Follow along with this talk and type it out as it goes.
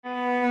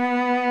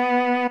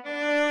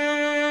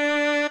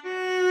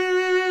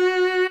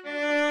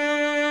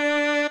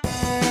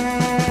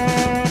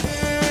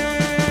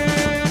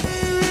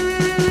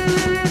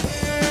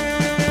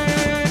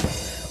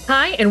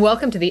And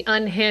welcome to the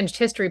Unhinged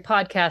History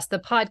Podcast, the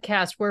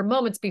podcast where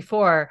moments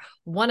before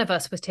one of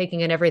us was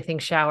taking an everything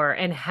shower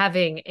and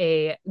having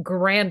a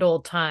grand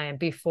old time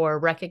before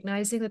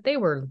recognizing that they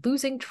were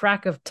losing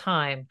track of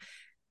time.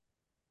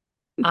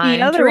 The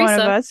I'm other one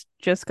of Theresa. us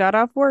just got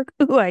off work.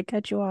 Ooh, I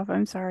cut you off.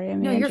 I'm sorry.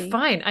 I'm No, you're Angie.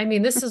 fine. I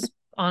mean, this is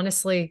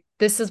honestly,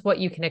 this is what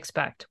you can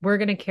expect. We're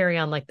going to carry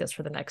on like this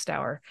for the next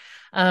hour.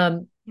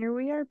 Um, Here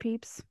we are,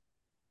 peeps.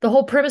 the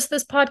whole premise of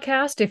this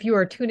podcast, if you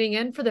are tuning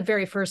in for the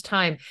very first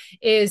time,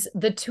 is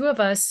the two of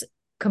us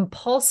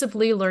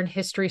compulsively learn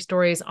history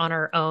stories on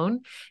our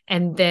own.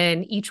 And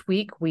then each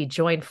week we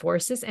join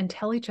forces and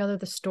tell each other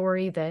the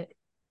story that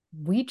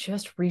we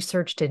just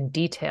researched in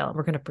detail.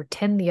 We're going to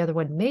pretend the other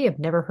one may have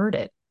never heard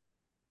it.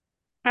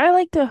 I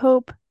like to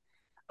hope.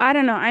 I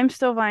don't know. I'm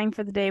still vying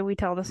for the day we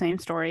tell the same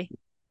story.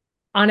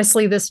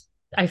 Honestly,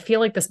 I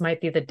feel like this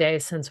might be the day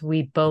since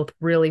we both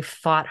really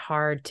fought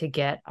hard to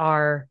get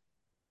our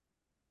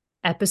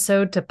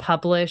episode to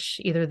publish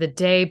either the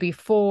day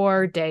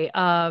before, day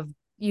of,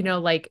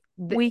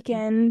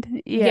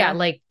 Weekend. yeah, Yeah.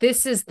 like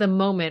this is the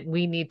moment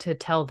we need to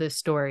tell this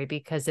story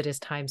because it is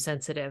time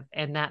sensitive.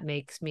 And that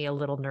makes me a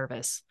little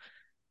nervous.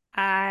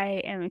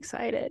 I am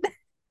excited.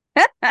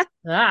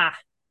 Ah,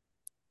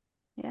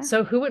 Yeah.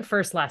 so who went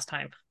first last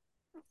time?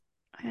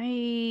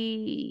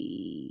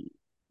 I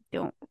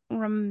don't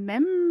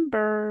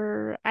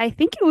remember. I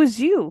think it was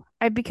you.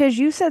 Because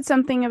you said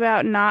something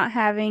about not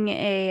having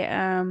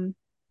a.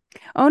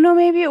 Oh no,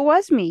 maybe it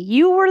was me.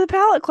 You were the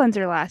palate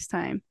cleanser last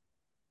time.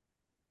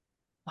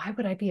 Why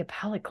would I be a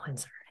palate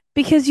cleanser?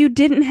 Because you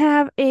didn't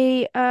have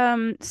a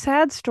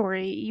sad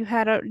story. You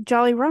had a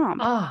jolly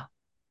romp. Ah,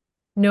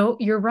 no,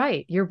 you're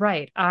right. You're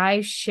right.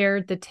 I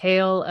shared the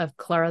tale of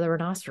Clara the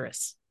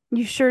rhinoceros.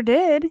 You sure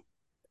did.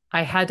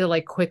 I had to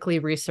like quickly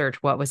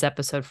research what was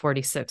episode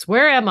 46.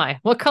 Where am I?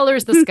 What color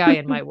is the sky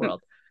in my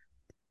world?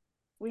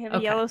 We have a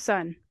Okay. yellow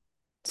sun.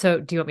 So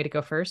do you want me to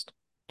go first?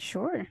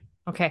 Sure.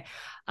 Okay.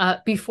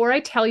 Before I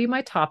tell you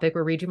my topic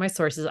or read you my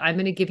sources, I'm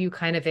going to give you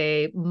kind of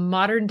a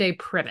modern day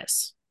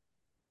premise.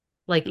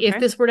 Like if Okay.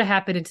 this were to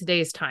happen in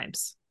today's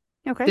times,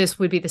 Okay. this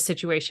would be the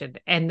situation.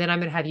 And then I'm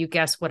going to have you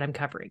guess what I'm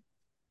covering.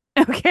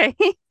 Okay.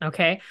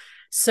 Okay.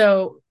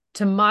 So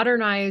to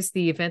modernize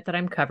the event that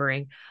I'm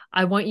covering,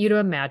 I want you to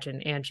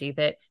imagine, Angie,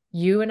 that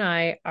you and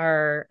I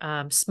are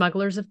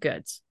smugglers of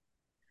goods,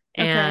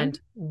 Okay. and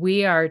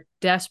we are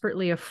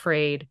desperately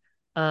afraid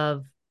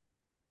of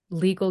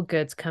legal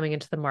goods coming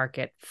into the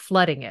market,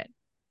 flooding it,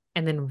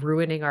 and then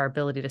ruining our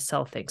ability to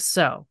sell things.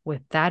 So,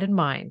 with that in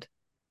mind,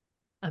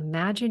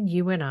 imagine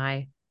you and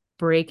I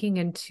breaking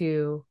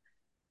into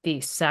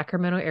the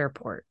Sacramento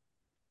airport,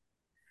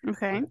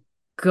 Okay.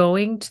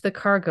 going to the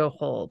cargo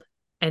hold,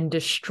 and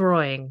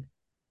destroying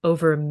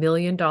over $1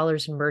 million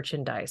in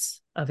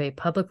merchandise of a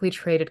publicly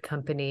traded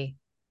company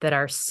that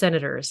our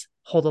senators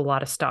hold a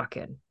lot of stock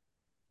in.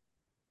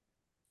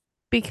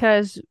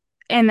 Because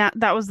and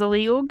that was the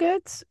legal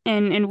goods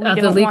and we The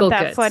don't want legal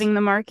that goods. flooding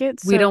the market,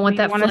 We so don't want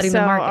that flooding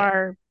the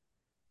market.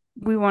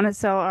 we want to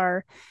sell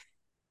our,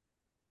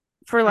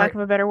 for lack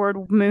Our of a better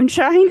word,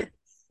 moonshine.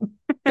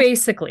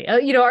 basically,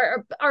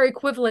 our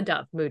equivalent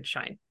of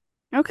moonshine.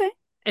 Okay.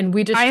 And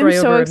we I am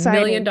destroy so over $1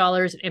 million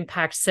excited. and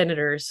impact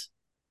senators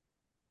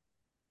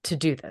to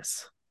do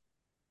this.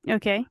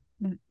 Okay.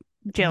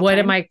 Jail What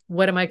am time. I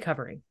what am I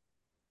covering?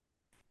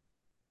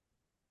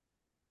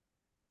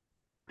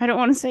 I don't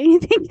want to say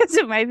anything because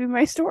it might be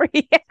my story.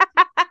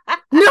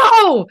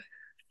 No,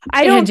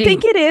 I don't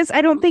think Angie. it is.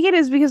 I don't think it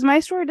is because my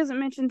story doesn't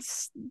mention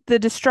the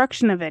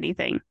destruction of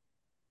anything.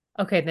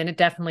 Okay, then it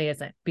definitely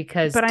isn't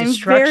because But I'm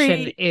destruction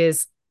very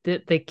is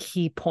the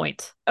key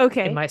point in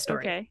okay. my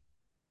story. Okay.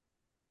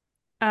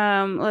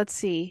 Let's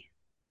see.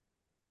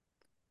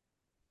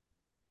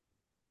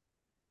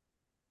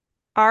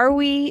 Are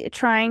we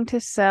trying to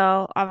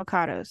sell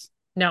avocados?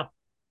 No,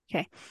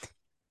 Okay.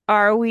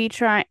 Are we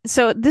trying?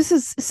 So this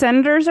is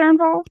senators are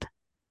involved?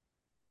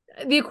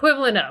 the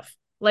equivalent of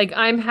like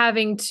I'm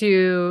having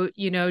to,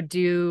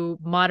 do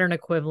modern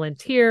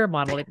equivalent here,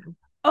 modeling.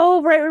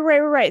 Oh,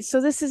 right.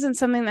 So this isn't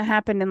something that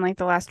happened in like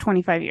the last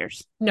 25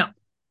 years. No,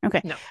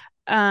 Okay.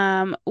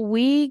 no.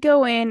 We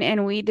go in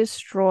and we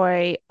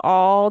destroy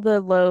all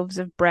the loaves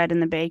of bread in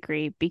the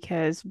bakery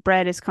because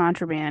bread is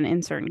contraband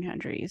in certain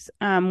countries,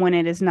 when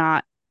it is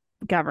not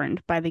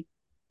governed by the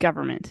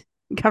government,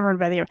 governed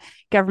by the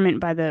government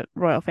by the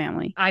royal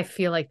family. I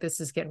feel like this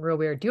is getting real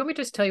weird. Do you want me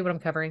to just tell you what I'm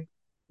covering?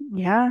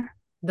 Yeah.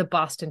 The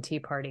Boston Tea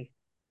Party.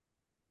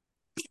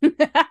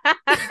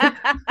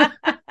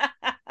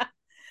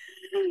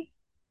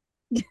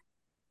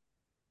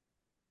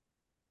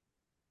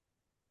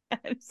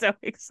 I'm so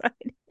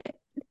excited.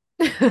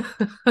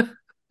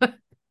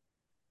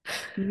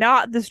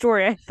 Not the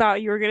story I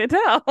thought you were going to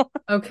tell.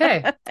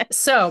 Okay.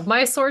 So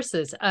my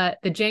sources,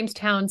 the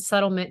Jamestown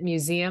Settlement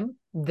Museum,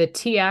 the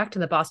Tea Act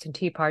and the Boston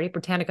Tea Party,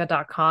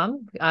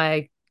 Britannica.com.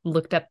 I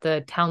looked up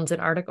the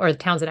Townsend article or the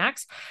Townsend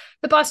Acts,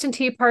 the Boston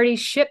Tea Party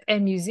ship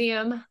and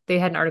museum. They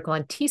had an article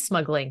on tea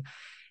smuggling,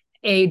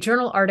 a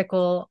journal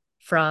article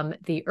from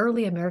the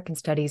Early American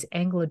Studies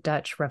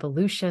Anglo-Dutch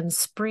Revolution,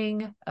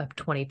 Spring of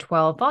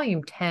 2012,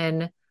 Volume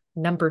 10,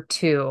 Number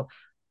 2.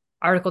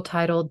 Article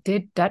titled,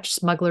 Did Dutch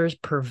Smugglers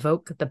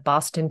Provoke the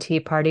Boston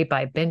Tea Party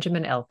by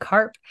Benjamin L.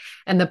 Karp.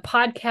 And the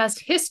podcast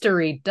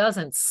History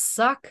Doesn't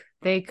Suck.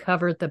 They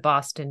covered the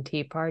Boston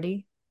Tea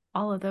Party.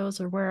 All of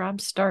those are where I'm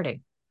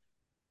starting.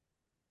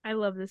 I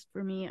love this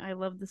for me. I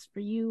love this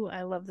for you.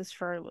 I love this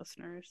for our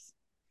listeners.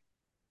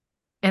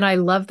 And I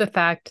love the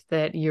fact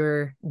that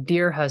your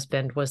dear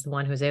husband was the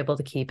one who was able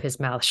to keep his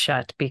mouth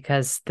shut,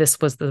 because this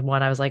was the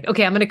one I was like,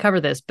 okay, I'm going to cover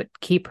this, but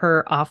keep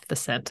her off the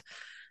scent.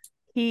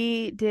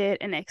 He did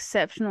an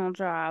exceptional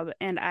job,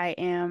 and I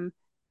am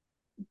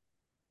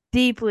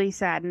deeply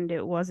saddened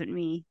it wasn't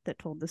me that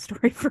told the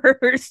story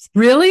first.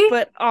 Really?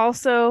 But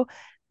also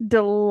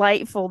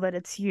delightful that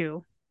it's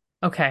you.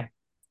 Okay.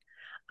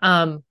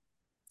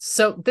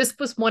 So this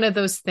was one of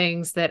those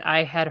things that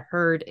I had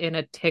heard in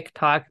a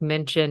TikTok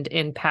mentioned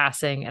in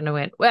passing, and I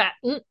went, well,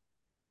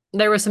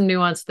 there was some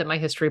nuance that my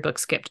history book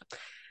skipped.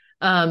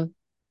 And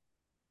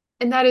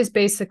that is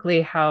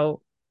basically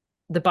how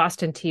the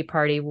Boston Tea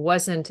Party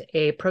wasn't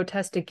a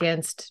protest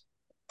against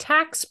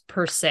tax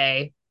per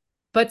se,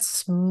 but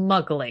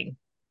smuggling.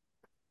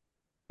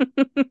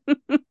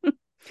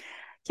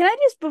 Can I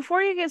just,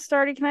 before you get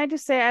started, can I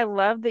just say I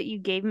love that you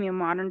gave me a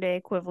modern day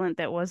equivalent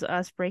that was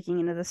us breaking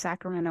into the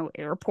Sacramento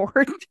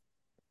airport.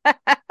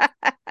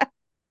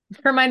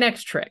 For my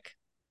next trick.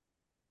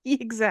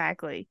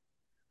 Exactly.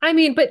 I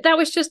mean, but that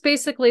was just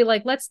basically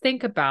like, let's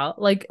think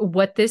about like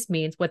what this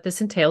means, what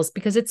this entails,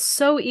 because it's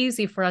so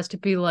easy for us to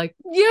be like,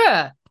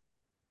 yeah,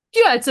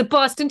 it's a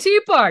Boston Tea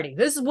Party.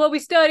 This is what we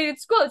studied in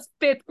school. It's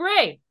fifth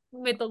grade.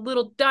 We made the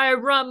little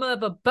diorama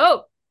of a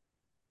boat.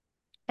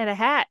 And a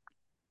hat.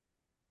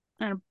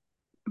 And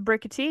a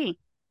brick of tea.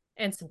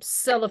 And some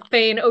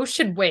cellophane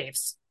ocean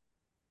waves.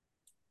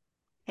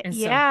 And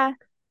yeah. some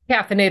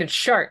caffeinated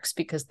sharks,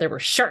 because there were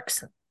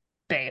sharks in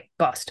Bay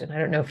Boston. I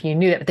don't know if you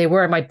knew that, but they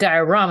were in my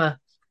diorama.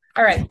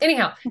 All right.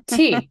 Anyhow,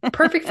 tea,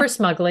 perfect for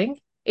smuggling.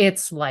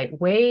 It's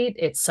lightweight.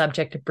 It's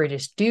subject to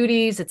British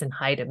duties. It's in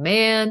high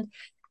demand.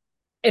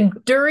 And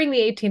during the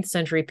 18th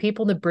century,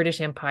 people in the British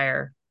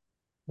Empire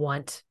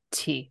want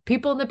tea.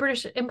 People in the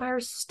British Empire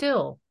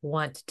still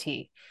want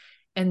tea.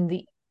 And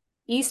the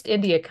East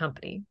India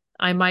Company,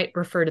 I might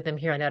refer to them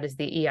here on out as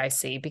the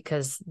EIC,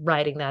 because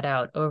writing that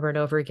out over and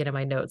over again in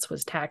my notes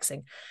was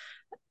taxing.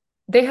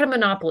 They had a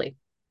monopoly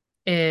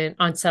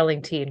on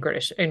selling tea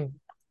in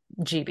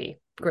GB,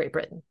 Great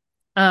Britain.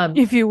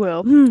 If you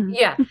will.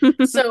 Yeah.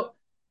 So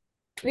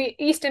the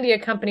East India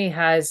Company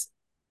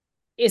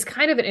is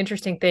kind of an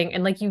interesting thing,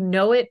 and like, you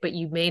know it, but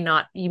you may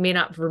not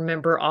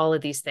remember all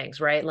of these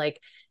things, right? Like,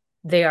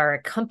 they are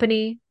a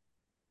company,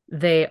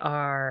 they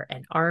are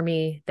an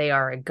army, they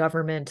are a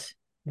government,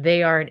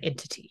 they are an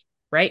entity,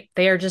 right?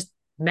 They are just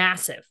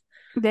massive.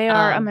 They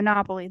are a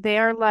monopoly. They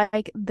are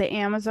like the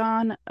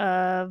Amazon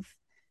of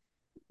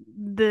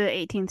the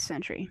 18th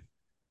century.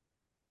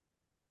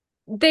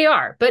 They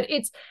are, but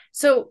it's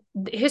so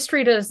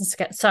History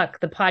Doesn't Suck,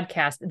 the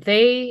podcast.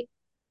 They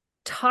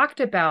talked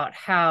about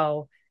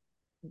how,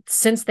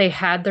 since they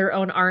had their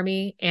own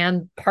army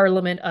and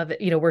parliament of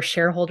it, were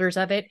shareholders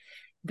of it,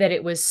 that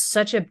it was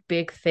such a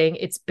big thing.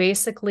 It's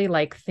basically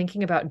like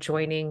thinking about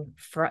joining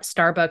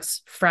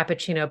Starbucks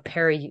Frappuccino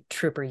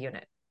paratrooper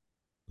unit.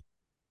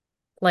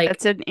 Like,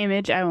 that's an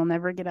image I will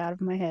never get out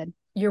of my head.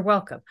 You're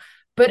welcome.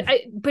 But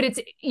it's,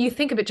 you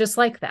think of it just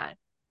like that.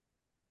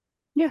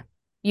 Yeah.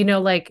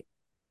 Like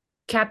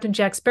Captain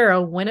Jack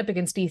Sparrow went up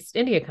against East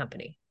India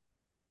Company.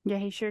 Yeah,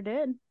 he sure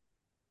did.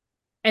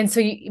 And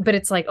so, but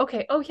it's like,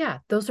 okay, oh yeah,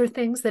 those are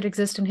things that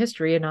exist in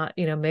history and not,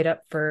 made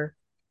up for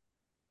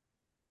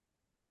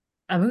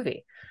a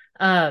movie.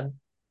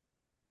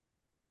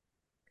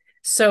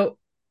 So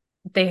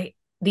the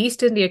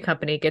East India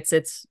Company gets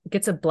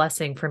a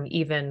blessing from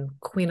even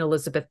Queen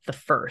Elizabeth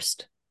I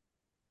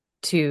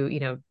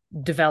to,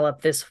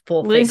 develop this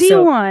full thing.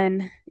 So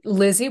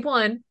Lizzie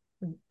won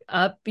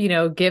up,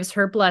 gives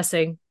her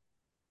blessing,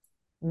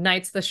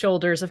 knights the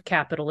shoulders of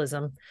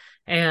capitalism,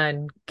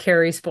 and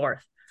carries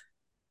forth.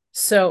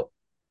 So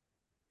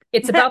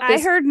it's about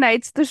this. I heard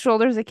knights the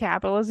shoulders of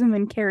capitalism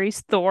and carries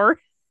Thor.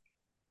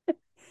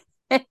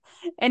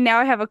 And now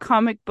I have a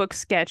comic book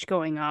sketch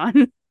going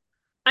on.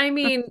 I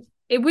mean,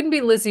 it wouldn't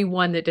be Lizzie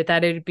one that did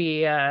that. It'd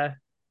be our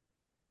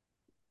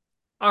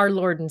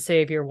Lord and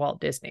Savior, Walt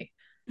Disney.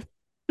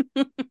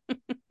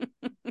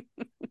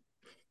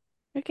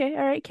 Okay,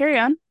 all right, carry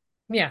on.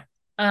 Yeah.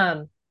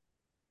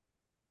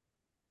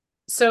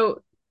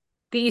 So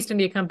the East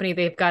India Company,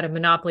 they've got a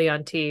monopoly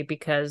on tea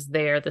because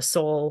they are the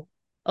sole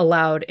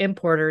allowed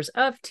importers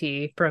of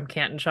tea from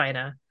Canton,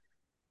 China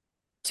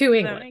to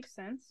England. That makes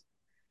sense.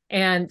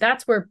 And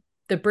that's where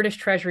the British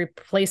Treasury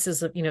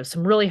places,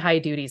 some really high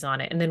duties on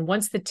it. And then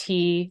once the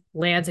tea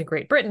lands in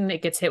Great Britain,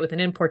 it gets hit with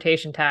an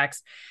importation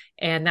tax.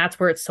 And that's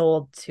where it's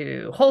sold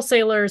to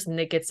wholesalers, and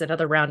it gets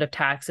another round of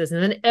taxes.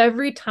 And then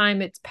every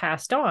time it's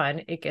passed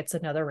on, it gets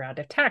another round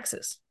of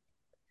taxes.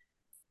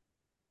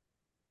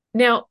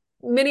 Now,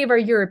 many of our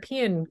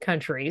European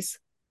countries,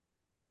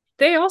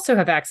 they also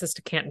have access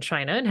to Canton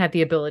China and have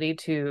the ability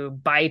to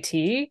buy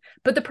tea.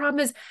 But the problem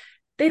is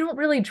they don't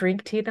really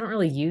drink tea. They don't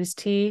really use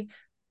tea,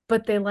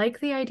 but they like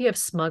the idea of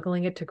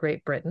smuggling it to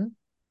Great Britain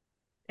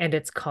and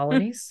its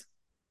colonies.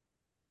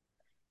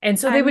 And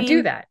so I they would do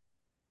mean, that.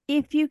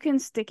 if you can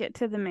stick it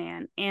to the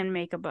man and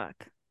make a buck.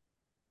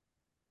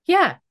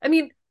 Yeah. I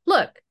mean,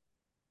 look,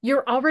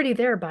 you're already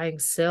there buying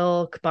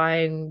silk,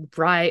 buying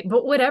bright,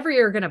 but whatever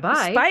you're going to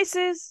buy,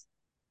 Spices.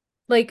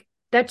 like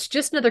that's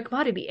just another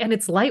commodity and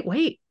it's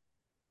lightweight.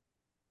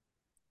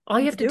 All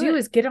you Let's have to do do it.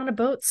 is get on a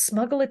boat,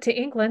 smuggle it to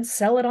England,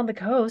 sell it on the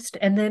coast,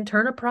 and then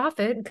turn a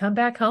profit and come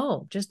back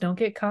home. Just don't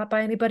get caught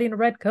by anybody in a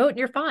red coat and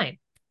you're fine.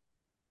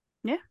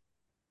 Yeah.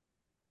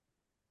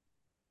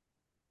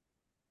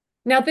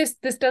 Now this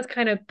does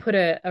kind of put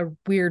a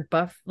weird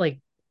buff like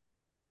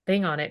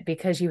thing on it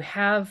because you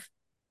have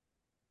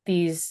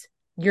these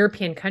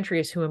European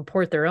countries who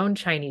import their own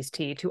Chinese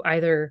tea to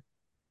either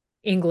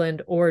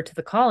England or to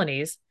the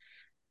colonies,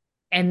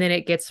 and then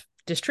it gets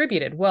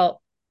distributed.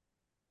 Well,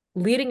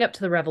 leading up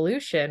to the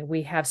revolution,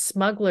 we have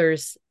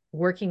smugglers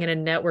working in a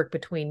network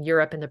between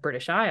Europe and the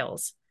British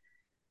Isles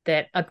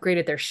that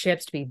upgraded their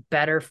ships to be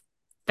better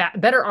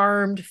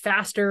armed,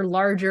 faster,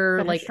 larger,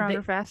 Better, like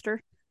stronger,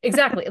 faster.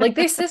 exactly. Like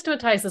they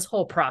systematize this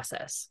whole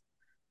process.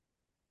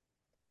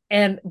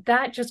 And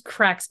that just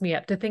cracks me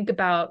up to think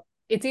about.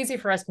 It's easy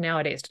for us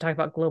nowadays to talk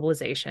about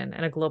globalization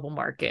and a global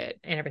market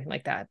and everything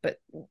like that, but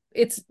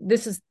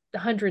this is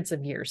hundreds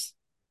of years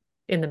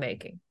in the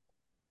making.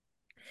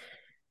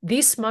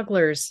 These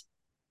smugglers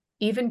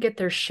even get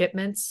their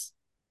shipments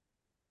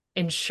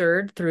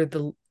insured through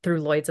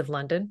Lloyd's of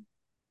London.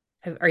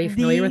 Are you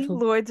familiar with The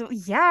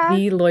Lloyd's, yeah.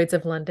 the Lloyd's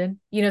of London?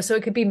 You know, so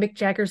it could be Mick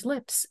Jagger's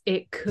lips.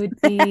 It could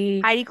be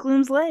Heidi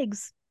Klum's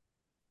legs.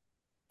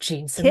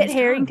 Gene Kit Simmons' tongue.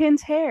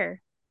 Harington's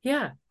hair.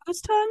 Yeah,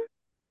 Whose tongue?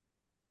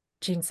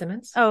 Gene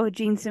Simmons. Oh,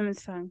 Gene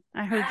Simmons' tongue.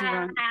 I heard you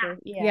wrong. Sure.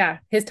 Yeah. Yeah,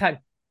 his tongue.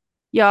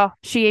 Y'all,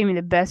 she gave me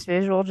the best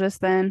visual just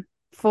then.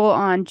 Full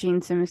on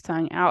Gene Simmons'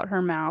 tongue out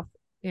her mouth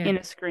Yeah. in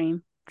a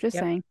scream. Just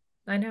Yep. saying.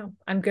 I know.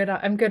 I'm good.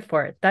 I'm good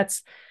for it.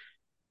 That's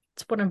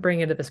what I'm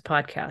bringing to this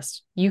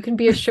podcast. You can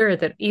be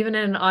assured that even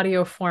in an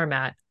audio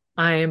format,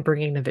 I am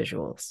bringing the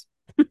visuals.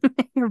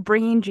 You're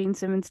bringing Gene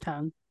Simmons'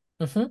 tongue.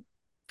 Mm-hmm.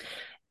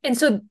 And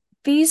so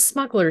these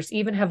smugglers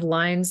even have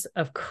lines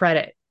of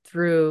credit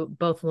through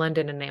both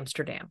London and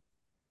Amsterdam.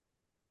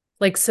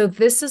 Like, so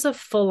this is a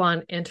full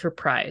on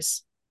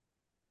enterprise.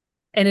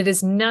 And it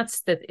is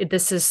nuts that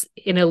this is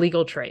an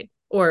illegal trade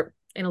or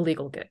an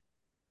illegal good.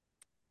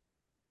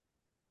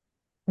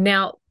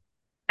 Now,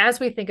 as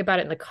we think about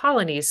it in the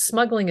colonies,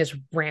 smuggling is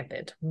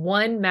rampant.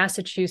 One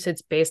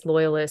Massachusetts based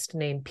loyalist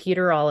named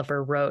Peter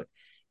Oliver wrote,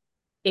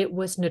 "It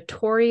was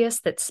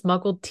notorious that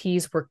smuggled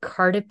teas were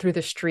carted through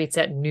the streets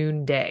at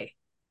noonday."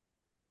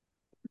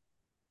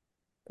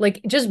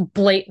 Like just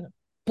blatant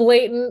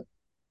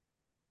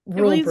I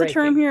rule believe the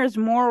term breaking. here is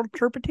moral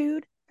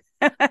turpitude.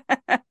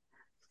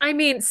 I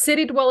mean,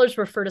 city dwellers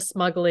refer to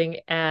smuggling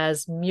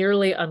as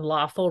merely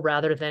unlawful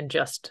rather than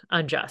just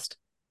unjust.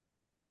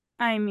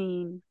 I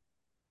mean,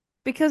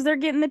 because they're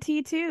getting the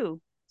tea too.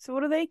 So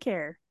what do they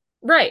care?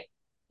 Right.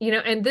 You know,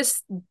 and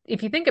this,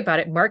 if you think about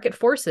it, market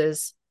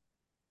forces,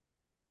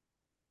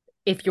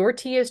 if your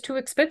tea is too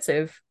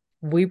expensive,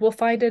 we will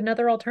find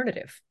another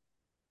alternative.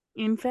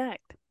 In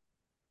fact,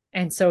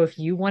 And so if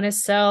you want to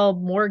sell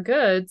more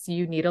goods,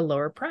 you need a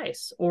lower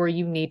price or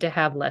you need to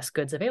have less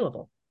goods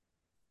available.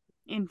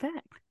 in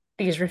fact.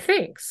 These are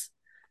things.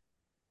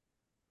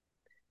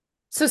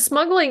 So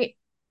smuggling,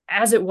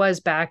 as it was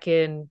back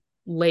in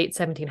late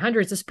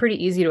 1700s, is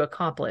pretty easy to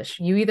accomplish.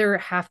 You either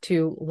have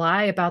to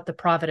lie about the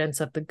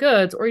provenance of the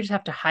goods or you just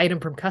have to hide them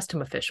from custom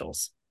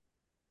officials.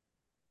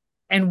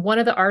 And one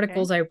of the Okay.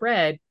 articles I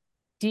read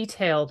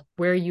detailed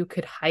where you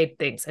could hide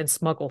things and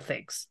smuggle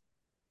things.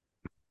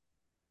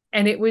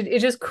 And it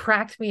just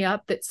cracked me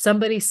up that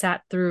somebody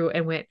sat through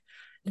and went,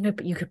 no,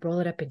 but you could roll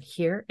it up in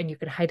here and you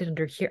could hide it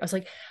under here. I was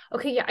like,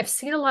 okay, yeah, I've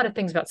seen a lot of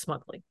things about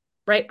smuggling,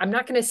 right? I'm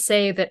not going to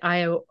say that I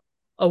am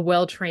a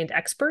well-trained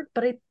expert,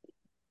 but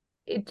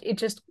it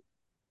just,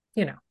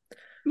 you know,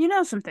 You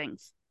know some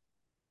things.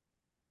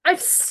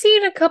 I've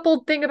seen a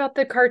couple thing about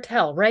the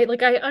cartel, right?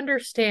 Like I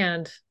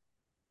understand,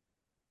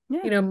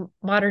 Yeah.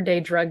 modern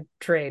day drug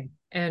trade,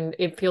 and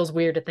it feels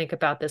weird to think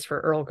about this for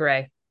Earl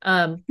Grey.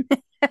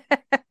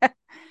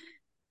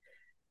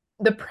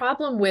 The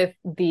problem with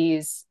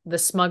the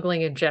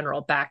smuggling in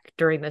general back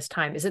during this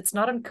time is it's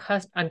not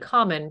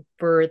uncommon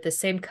for the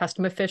same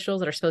custom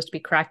officials that are supposed to be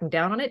cracking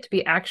down on it to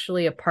be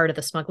actually a part of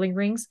the smuggling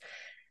rings.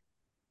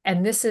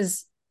 And this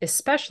is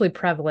especially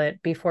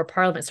prevalent before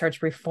Parliament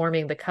starts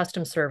reforming the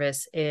custom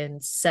service in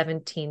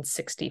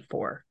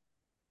 1764.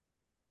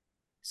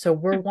 So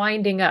we're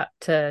winding up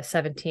to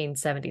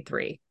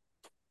 1773.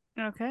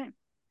 Okay.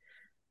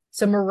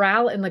 So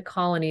morale in the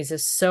colonies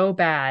is so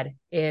bad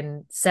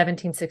in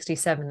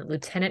 1767 that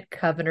Lieutenant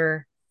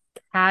Governor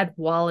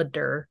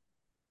Cadwallader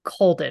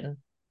Colden,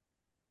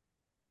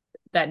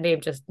 that name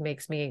just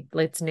makes me,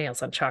 it's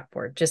nails on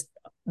chalkboard, just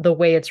the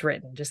way it's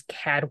written, just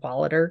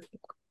Cadwallader.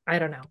 I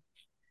don't know.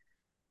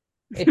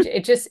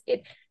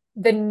 It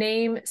the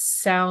name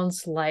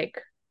sounds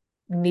like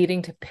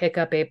needing to pick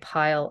up a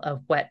pile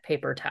of wet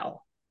paper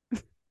towel.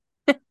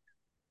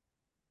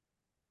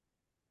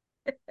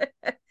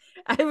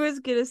 I was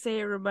gonna say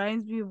it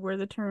reminds me of where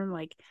the term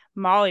like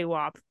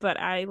mollywop, but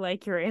I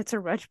like your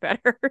answer much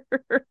better.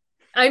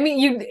 I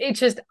mean, it's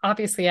just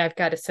obviously I've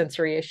got a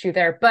sensory issue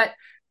there, but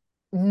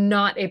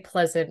not a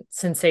pleasant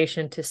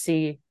sensation to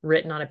see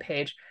written on a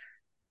page.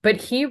 But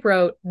he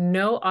wrote,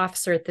 no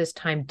officer at this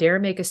time dare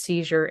make a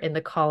seizure in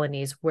the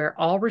colonies where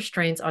all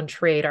restraints on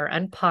trade are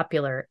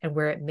unpopular and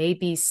where it may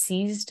be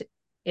seized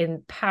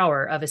in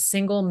power of a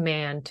single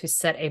man to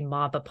set a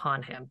mob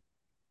upon him.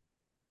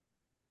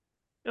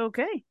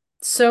 Okay.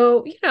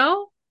 So,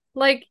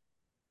 like,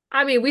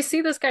 I mean, we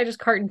see this guy just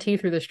carting tea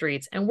through the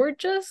streets, and we're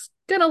just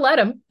gonna let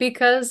him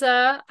because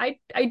I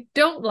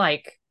don't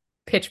like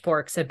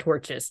pitchforks and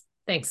torches.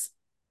 Thanks.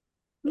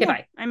 Okay, Yeah.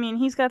 bye. I mean,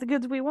 he's got the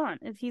goods we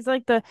want. He's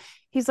like the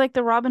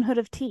Robin Hood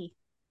of tea.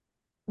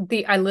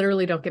 I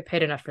literally don't get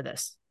paid enough for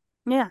this.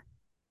 Yeah.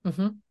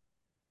 Hmm.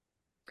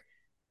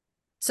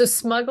 So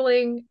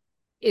smuggling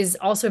is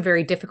also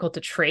very difficult to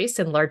trace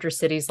in larger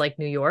cities like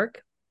New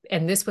York.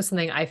 And this was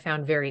something I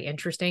found very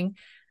interesting.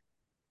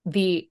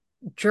 The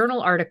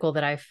journal article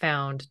that I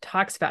found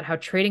talks about how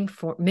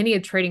many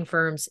of trading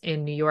firms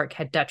in New York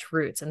had Dutch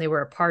roots and they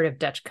were a part of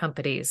Dutch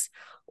companies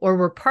or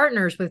were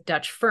partners with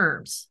Dutch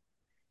firms.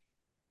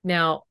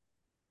 Now,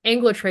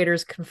 Anglo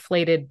traders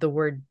conflated the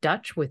word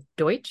Dutch with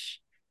Deutsch.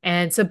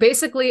 And so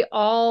basically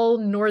all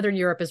Northern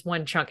Europe is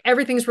one chunk.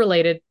 Everything's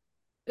related.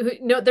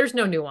 No, there's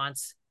no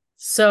nuance.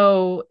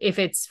 So if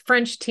it's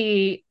French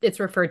tea, it's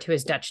referred to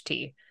as Dutch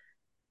tea.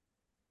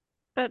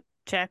 But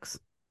checks.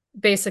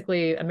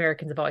 Basically,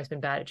 Americans have always been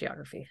bad at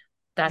geography.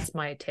 That's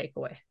my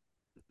takeaway.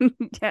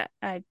 Yeah,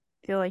 I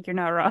feel like you're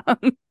not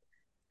wrong.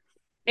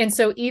 And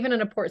so even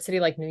in a port city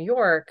like New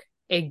York,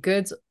 a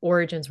good's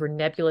origins were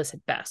nebulous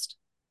at best.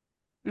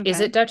 Is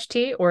Okay. it Dutch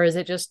tea or is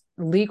it just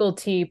legal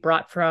tea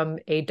brought from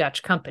a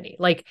Dutch company?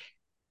 Like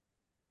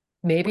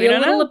maybe We a don't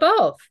little know. of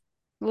both.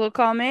 A little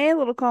column A, a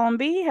little column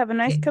B, have a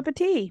nice cup of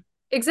tea.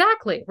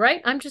 Exactly,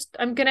 right? I'm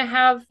going to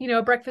have,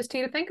 breakfast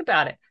tea to think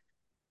about it.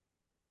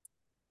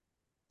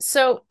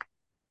 So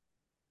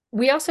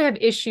we also have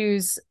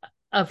issues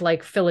of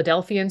like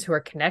Philadelphians who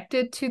are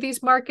connected to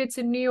these markets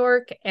in New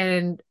York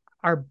and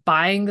are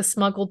buying the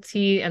smuggled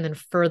tea and then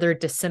further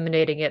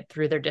disseminating it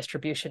through their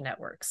distribution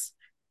networks,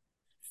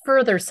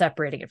 further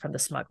separating it from the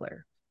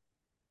smuggler.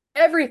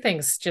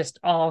 Everything's just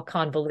all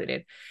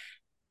convoluted.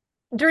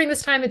 During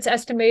this time, it's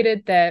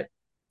estimated that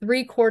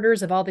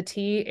 3/4 of all the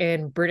tea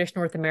in British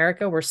North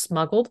America were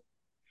smuggled,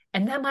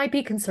 and that might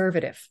be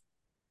conservative.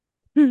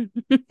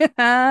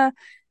 That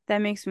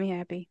makes me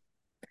happy.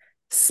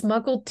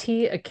 Smuggled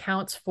tea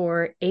accounts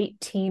for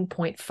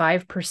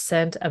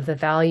 18.5% of the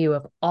value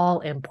of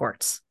all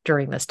imports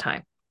during this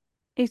time.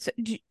 You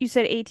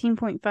said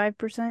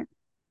 18.5%?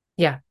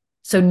 Yeah.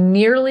 So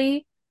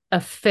nearly a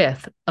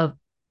fifth of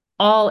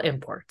all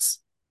imports.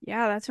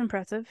 Yeah, that's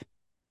impressive.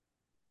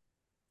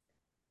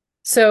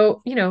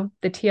 So, the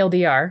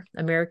TLDR,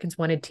 Americans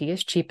wanted tea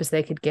as cheap as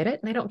they could get it,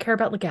 and they don't care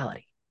about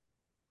legality.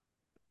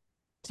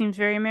 Seems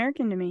very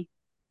American to me.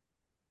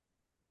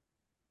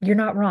 You're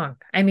not wrong.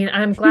 I mean,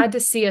 I'm glad to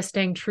see us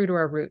staying true to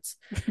our roots.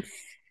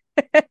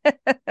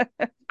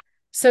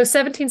 So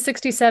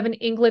 1767,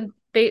 England,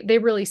 they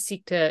really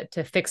seek to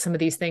fix some of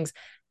these things.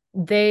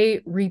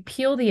 They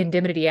repeal the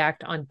Indemnity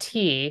Act on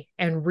tea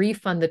and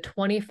refund the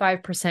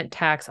 25%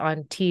 tax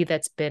on tea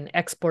that's been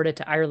exported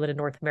to Ireland and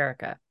North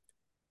America.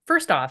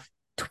 First off,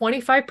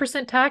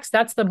 25% tax,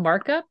 that's the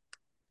markup.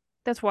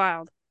 That's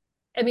wild.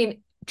 I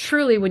mean,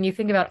 truly, when you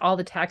think about all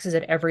the taxes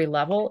at every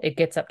level, it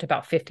gets up to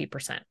about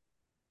 50%.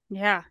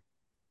 Yeah.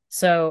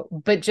 So,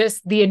 but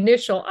just the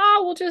initial,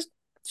 we'll just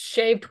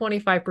shave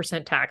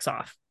 25% tax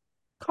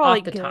Call off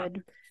it the top.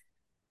 good.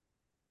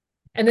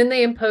 And then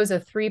they impose a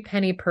 3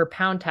 penny per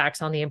pound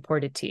tax on the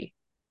imported tea.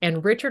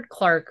 And Richard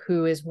Clark,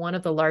 who is one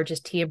of the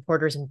largest tea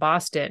importers in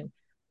Boston,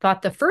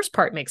 thought the first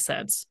part makes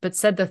sense, but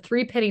said the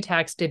 3 penny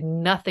tax did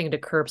nothing to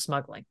curb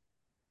smuggling.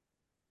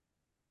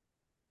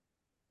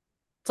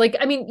 It's like,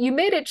 I mean, you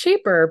made it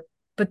cheaper,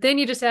 but then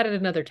you just added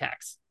another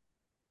tax.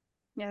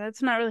 Yeah,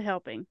 that's not really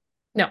helping.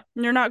 No.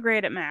 You're not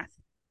great at math.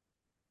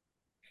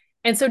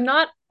 And so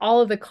not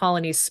all of the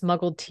colonies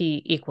smuggled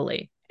tea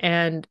equally.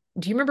 And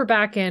do you remember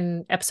back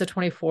in episode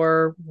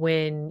 24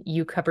 when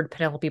you covered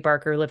Penelope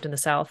Barker, who lived in the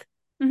South?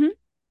 Mm-hmm.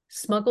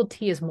 Smuggled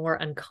tea is more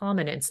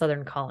uncommon in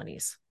Southern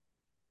colonies.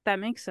 That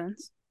makes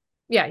sense.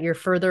 Yeah, you're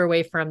further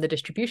away from the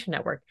distribution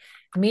network.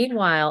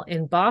 Meanwhile,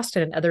 in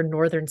Boston and other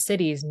northern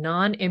cities,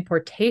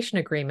 non-importation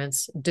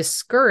agreements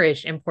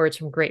discouraged imports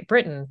from Great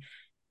Britain,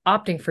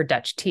 opting for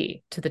Dutch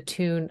tea to the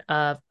tune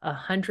of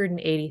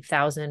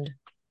 180,000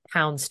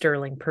 pounds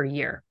sterling per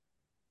year.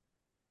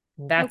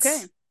 Okay.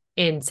 That's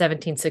in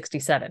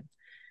 1767.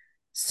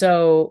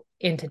 So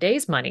in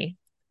today's money,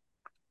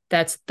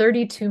 that's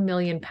 32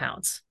 million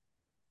pounds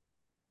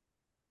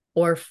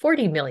or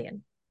 40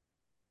 million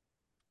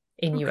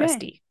in Okay.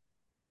 USD.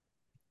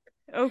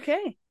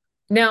 Okay.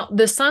 Now,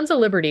 the Sons of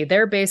Liberty,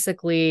 they're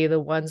basically the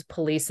ones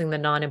policing the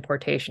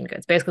non-importation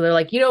goods. Basically, they're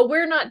like,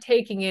 we're not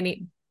taking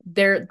any.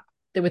 They're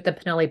with the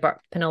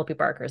Penelope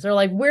Barkers. They're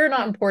like, we're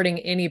not importing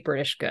any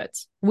British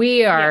goods.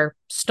 We Yeah. are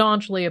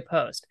staunchly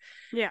opposed.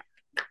 Yeah.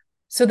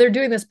 So they're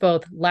doing this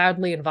both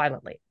loudly and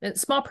violently.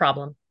 Small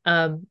problem.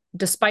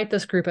 Despite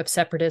this group of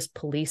separatists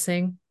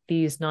policing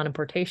these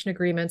non-importation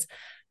agreements,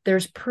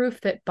 there's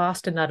proof that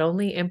Boston not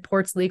only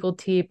imports legal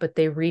tea, but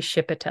they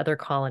reship it to other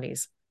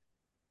colonies.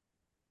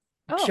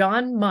 Oh.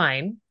 John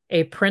Mine,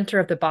 a printer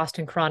of the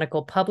Boston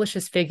Chronicle,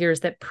 publishes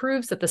figures that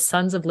proves that the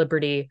Sons of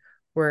Liberty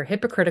were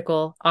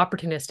hypocritical,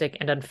 opportunistic,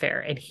 and unfair,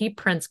 and he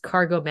prints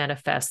cargo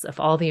manifests of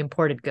all the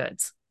imported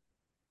goods.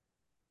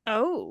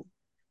 Oh.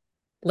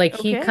 Like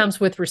he Okay. comes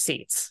with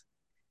receipts.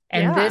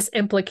 And Yeah. this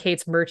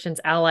implicates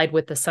merchants allied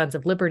with the Sons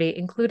of Liberty,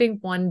 including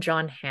one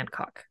John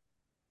Hancock.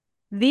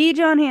 The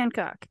John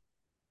Hancock.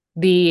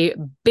 The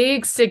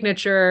big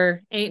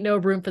signature, ain't no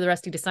room for the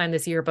rest of you to sign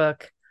this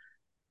yearbook,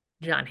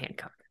 John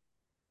Hancock.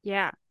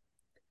 Yeah.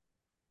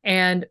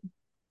 And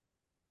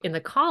in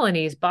the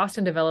colonies,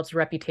 Boston develops a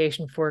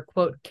reputation for,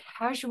 quote,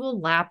 casual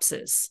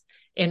lapses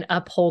in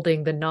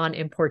upholding the non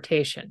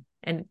importation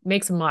and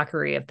makes a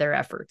mockery of their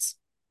efforts.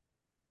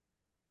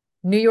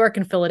 New York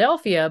and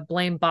Philadelphia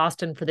blame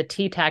Boston for the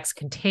tea tax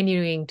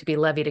continuing to be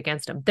levied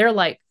against them. They're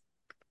like,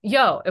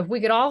 yo, if we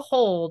could all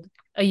hold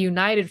a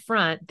united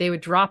front, they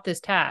would drop this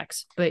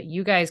tax, but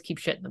you guys keep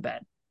shit in the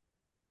bed.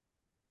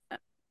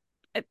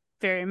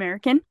 Very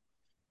American.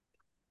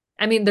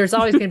 I mean, there's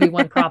always going to be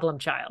one problem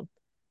child.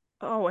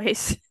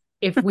 Always.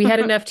 If we had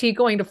enough tea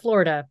going to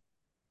Florida,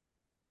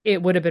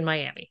 it would have been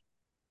Miami.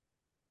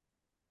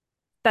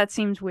 That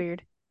seems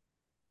weird.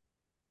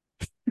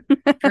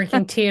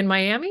 Drinking tea in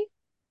Miami?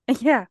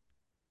 Yeah.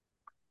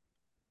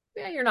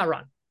 Yeah, you're not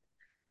wrong.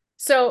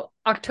 So,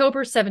 October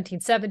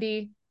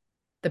 1770,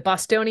 the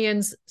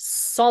Bostonians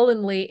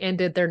sullenly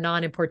ended their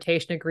non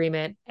importation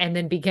agreement and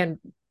then began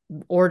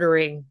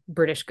ordering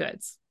British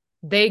goods.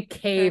 They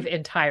cave Okay.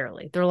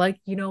 entirely. They're like,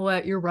 you know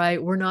what? You're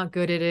right. We're not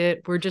good at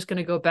it. We're just going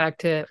to go back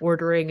to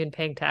ordering and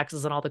paying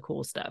taxes and all the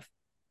cool stuff.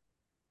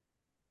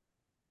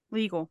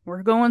 Legal.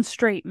 We're going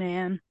straight,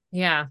 man.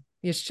 Yeah.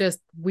 It's just,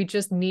 we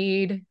just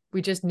need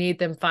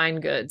them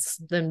fine goods,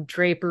 them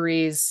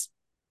draperies,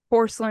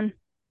 Porcelain.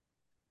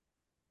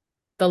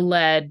 the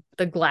lead,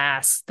 the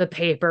glass, the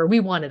paper. We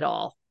want it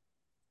all.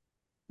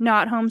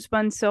 Not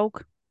homespun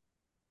silk.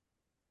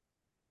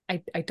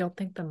 I don't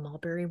think the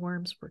mulberry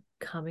worms were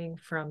coming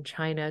from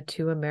China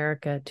to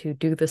America to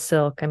do the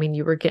silk. I mean,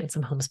 you were getting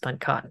some homespun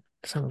cotton,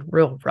 some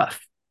real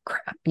rough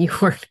crap. You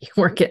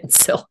weren't getting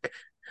silk.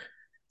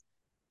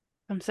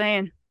 I'm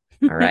saying.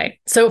 All right.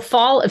 So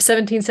fall of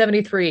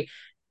 1773,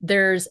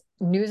 there's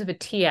news of a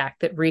tea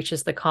act that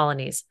reaches the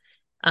colonies.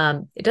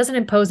 It doesn't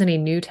impose any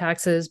new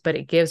taxes, but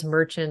it gives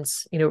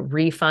merchants,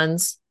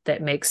 refunds that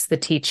makes the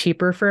tea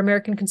cheaper for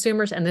American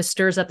consumers. And this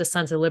stirs up the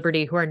Sons of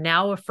Liberty, who are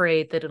now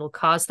afraid that it'll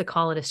cause the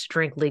colonists to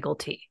drink legal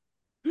tea.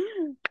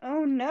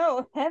 Oh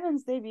no,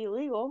 heavens, they be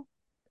legal.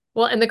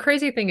 Well, and the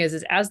crazy thing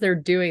is as they're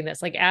doing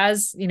this, like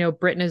as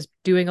Britain is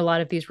doing a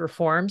lot of these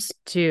reforms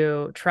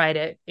to try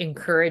to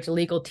encourage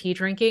legal tea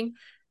drinking,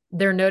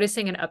 they're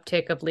noticing an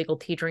uptick of legal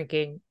tea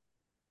drinking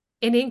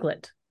in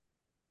England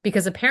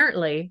because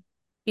apparently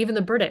even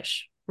the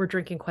British were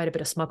drinking quite a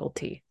bit of smuggled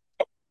tea.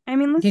 I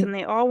mean, listen,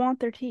 they all want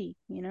their tea,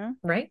 you know?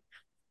 Right?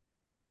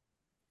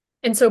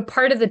 And so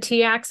part of the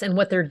tea acts and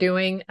what they're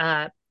doing,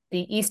 the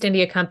East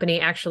India Company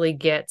actually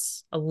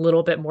gets a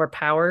little bit more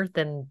power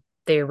than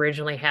they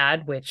originally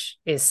had, which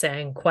is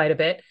saying quite a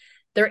bit.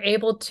 They're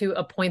able to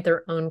appoint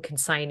their own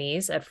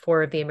consignees at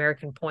 4 of the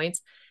American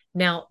points.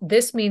 Now,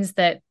 this means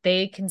that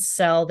they can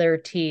sell their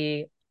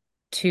tea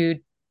to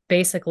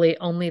basically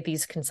only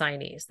these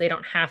consignees. They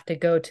don't have to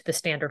go to the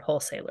standard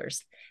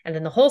wholesalers. And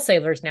then the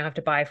wholesalers now have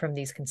to buy from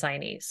these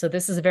consignees. So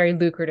this is a very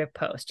lucrative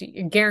post.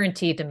 You're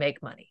guaranteed to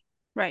make money.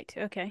 Right,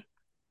 okay.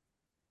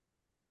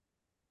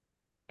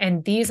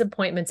 And these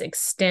appointments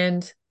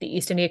extend the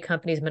East India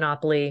Company's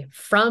monopoly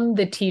from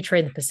the tea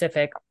trade in the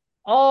Pacific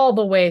all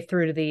the way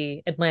through to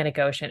the Atlantic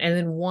Ocean. And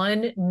then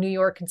one New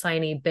York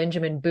consignee,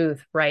 Benjamin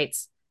Booth,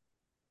 writes,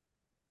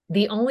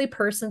 the only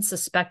persons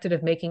suspected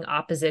of making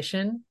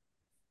opposition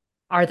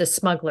are the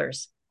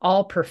smugglers,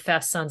 all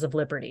professed Sons of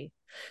Liberty.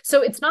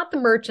 So it's not the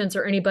merchants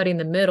or anybody in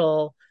the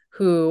middle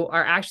who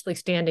are actually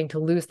standing to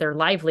lose their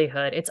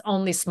livelihood. It's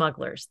only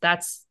smugglers.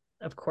 That's,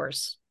 of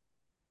course,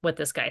 what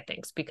this guy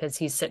thinks because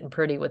he's sitting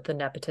pretty with the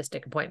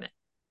nepotistic appointment.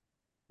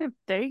 Yeah,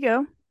 there you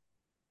go.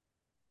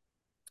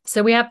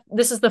 So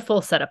this is the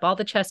full setup. All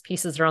the chess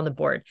pieces are on the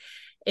board.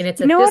 And it's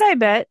You at know this, what I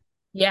bet?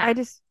 yeah,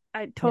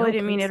 I totally no,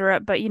 didn't mean to please.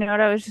 interrupt, but you know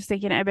what I was just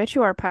thinking? I bet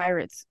you our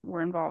pirates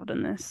were involved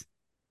in this.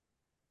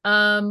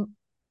 Um,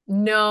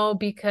 no,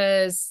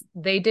 because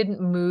they didn't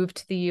move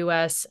to the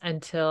US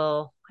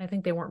until I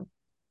think they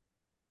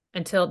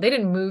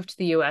didn't move to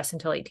the US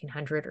until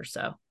 1800 or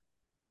so.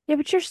 Yeah,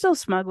 but you're still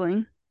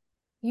smuggling.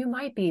 You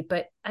might be,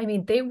 but I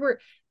mean,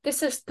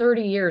 this is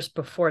 30 years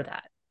before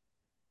that.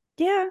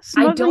 Yeah, I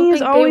smuggling don't is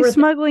think they always were,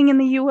 smuggling in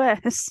the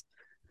US.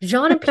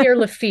 Jean and Pierre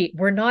Lafitte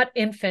were not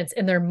infants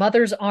in their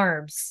mother's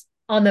arms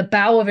on the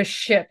bow of a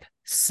ship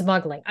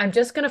smuggling. I'm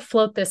just going to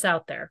float this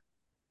out there.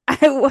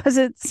 I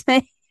wasn't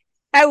saying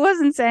I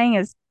wasn't saying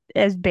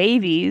as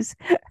babies.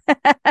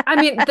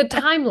 I mean, the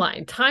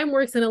timeline. Time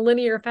works in a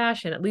linear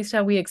fashion, at least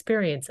how we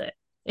experience it.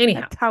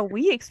 Anyhow, That's how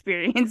we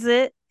experience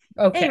it.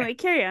 okay. Anyway,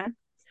 carry on.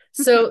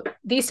 So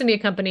the East India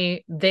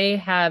Company, they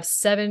have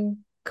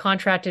 7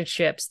 contracted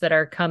ships that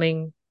are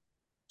coming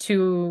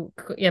to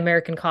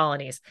American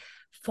colonies.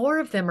 4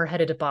 of them are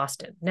headed to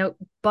Boston. Now,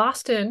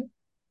 Boston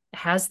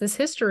has this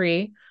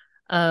history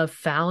of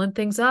fouling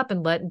things up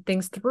and letting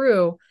things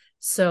through.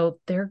 So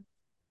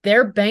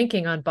they're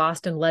banking on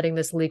Boston letting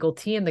this legal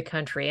tea in the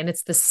country, and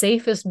it's the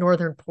safest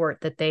northern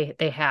port that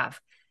they have.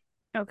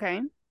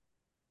 Okay.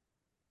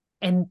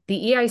 And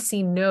the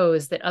EIC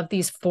knows that of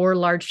these 4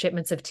 large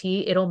shipments of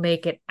tea, it'll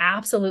make it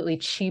absolutely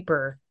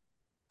cheaper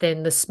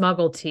than the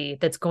smuggled tea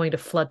that's going to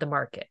flood the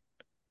market.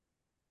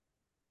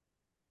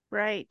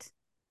 Right.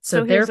 So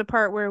So here's they're the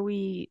part where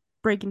we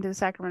break into the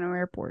Sacramento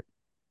airport.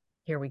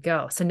 Here we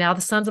go. So now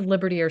the Sons of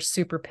Liberty are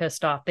super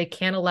pissed off. They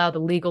can't allow the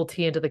legal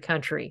tea into the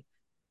country.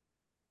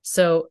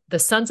 So the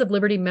Sons of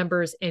Liberty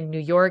members in New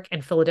York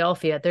and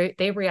Philadelphia,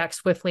 they react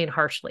swiftly and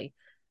harshly.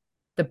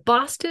 The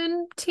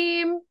Boston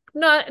team,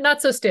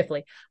 not so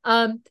stiffly.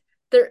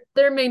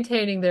 They're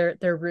maintaining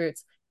their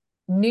roots.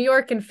 New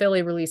York and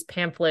Philly released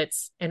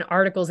pamphlets and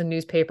articles in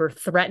newspaper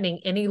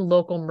threatening any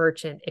local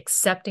merchant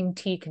accepting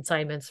tea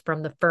consignments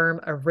from the firm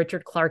of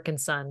Richard Clark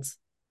and Sons,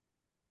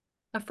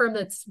 a firm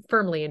that's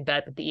firmly in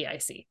bed with the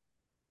EIC.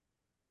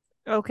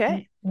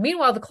 Okay.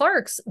 Meanwhile, the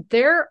Clarks,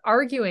 they're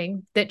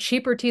arguing that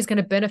cheaper tea is going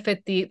to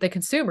benefit the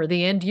consumer,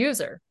 the end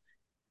user.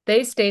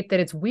 They state that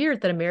it's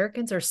weird that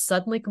Americans are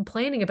suddenly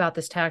complaining about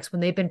this tax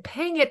when they've been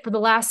paying it for the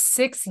last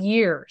 6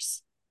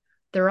 years.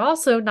 They're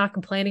also not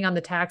complaining on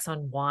the tax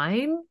on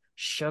wine,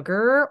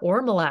 sugar,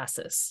 or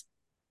molasses.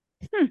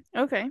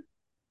 Okay.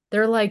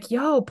 They're like,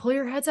 yo, pull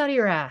your heads out of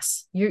your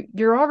ass.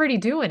 You're already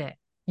doing it.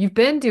 You've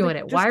been doing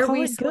Like, it. just Why are call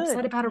we it so upset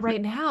good. about it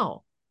right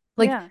now?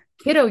 Like, Yeah.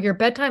 kiddo, your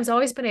bedtime's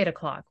always been 8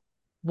 o'clock.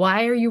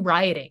 Why are you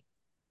rioting?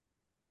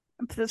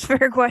 That's a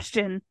fair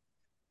question.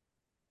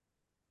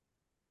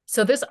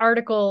 So this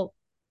article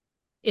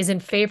is in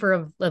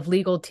favor of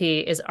legal tea,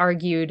 is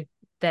argued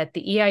that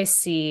the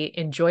EIC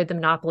enjoyed the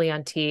monopoly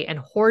on tea and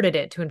hoarded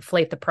it to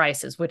inflate the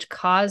prices, which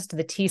caused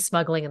the tea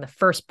smuggling in the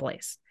first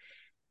place.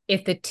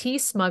 If the tea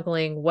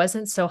smuggling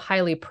wasn't so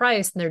highly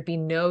priced, then there'd be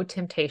no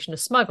temptation to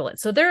smuggle it.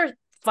 So they're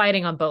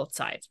fighting on both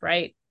sides,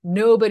 right?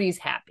 Nobody's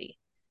happy.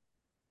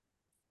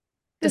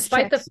 This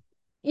Despite the, checks.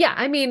 yeah,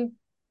 I mean,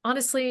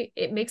 honestly,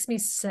 it makes me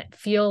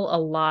feel a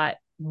lot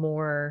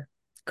more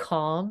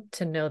calm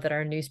to know that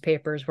our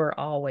newspapers were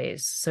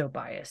always so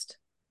biased.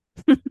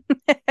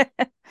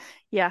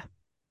 Yeah.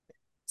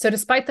 So,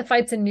 despite the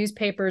fights in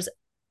newspapers,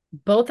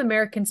 both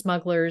American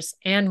smugglers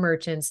and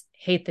merchants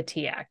hate the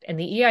Tea Act, and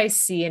the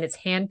EIC and its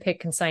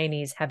hand-picked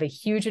consignees have a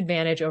huge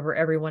advantage over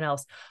everyone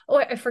else. Oh,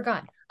 I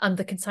forgot.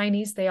 The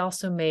consignees, they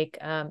also make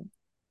a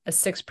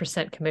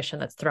 6% commission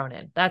that's thrown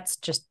in. That's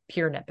just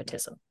pure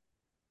nepotism.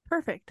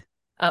 Perfect.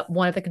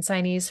 One of the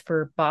consignees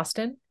for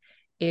Boston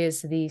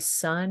is the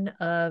son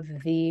of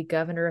the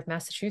governor of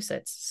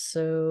Massachusetts.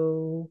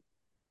 So,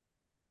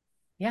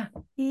 yeah.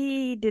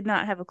 He did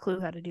not have a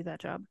clue how to do that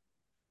job.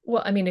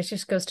 Well, I mean, it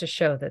just goes to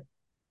show that,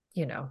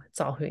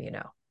 it's all who you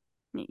know.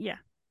 Yeah.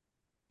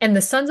 And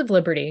the Sons of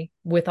Liberty,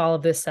 with all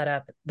of this set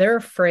up, they're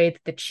afraid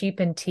that the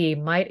cheapened tea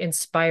might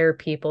inspire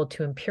people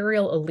to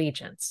imperial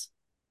allegiance,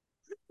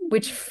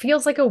 which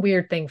feels like a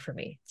weird thing for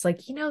me. It's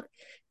like,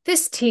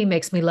 this tea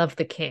makes me love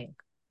the king.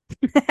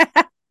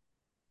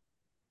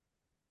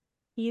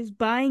 He is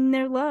buying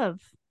their love.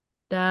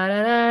 Da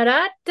da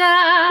da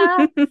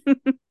da da.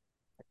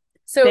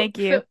 So, Thank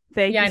you.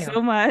 Thank yeah, you I know.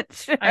 so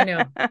much. I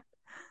know.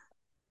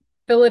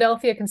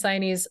 Philadelphia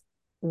consignees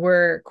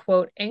were,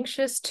 quote,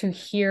 anxious to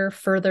hear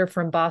further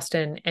from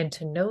Boston and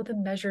to know the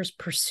measures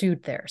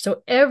pursued there.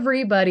 So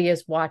everybody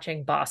is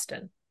watching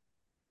Boston.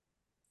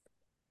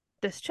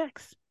 This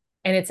checks.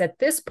 And it's at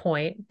this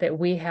point that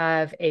we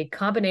have a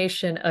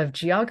combination of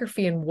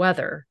geography and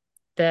weather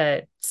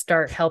that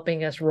start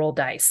helping us roll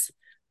dice.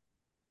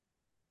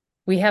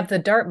 We have the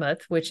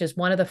Dartmouth, which is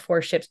one of the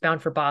 4 ships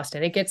bound for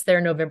Boston. It gets there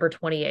November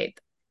 28th.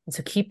 And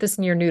so keep this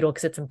in your noodle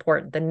because it's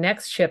important. The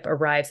next ship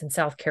arrives in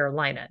South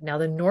Carolina. Now,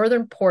 the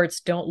northern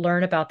ports don't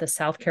learn about the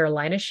South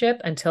Carolina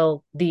ship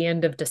until the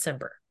end of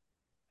December.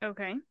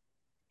 Okay.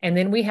 And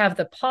then we have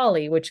the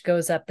Polly, which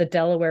goes up the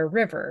Delaware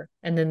River,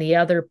 and then the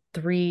other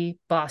 3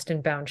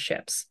 Boston-bound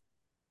ships.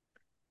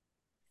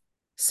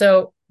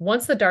 So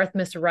once the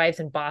Dartmouth arrives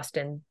in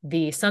Boston,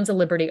 the Sons of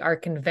Liberty are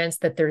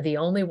convinced that they're the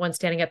only ones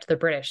standing up to the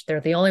British.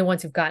 They're the only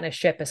ones who've gotten a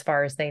ship as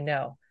far as they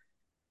know.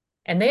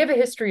 And they have a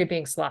history of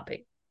being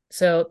sloppy.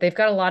 So they've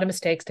got a lot of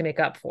mistakes to make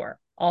up for.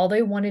 All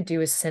they want to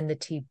do is send the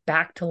tea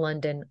back to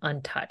London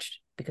untouched,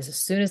 because as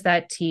soon as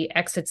that tea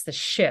exits the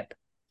ship,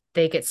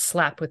 they get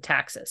slapped with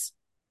taxes.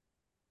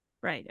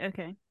 Right.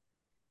 Okay.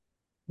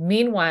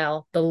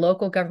 Meanwhile, the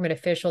local government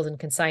officials and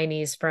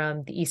consignees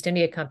from the East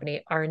India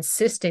Company are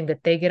insisting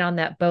that they get on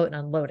that boat and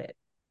unload it.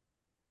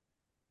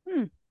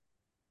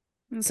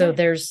 Hmm. So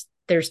Okay.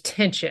 there's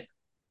tension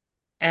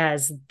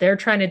as they're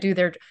trying to do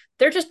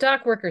they're just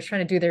dock workers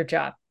trying to do their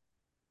job.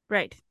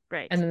 Right. And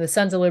Right. then the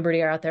Sons of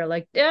Liberty are out there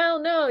like, oh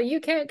no, you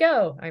can't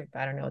go.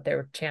 I don't know what they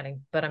were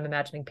chanting, but I'm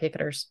imagining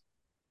picketers.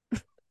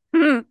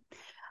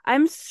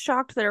 I'm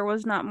shocked there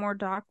was not more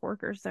dock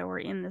workers that were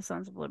in the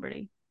Sons of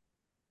Liberty.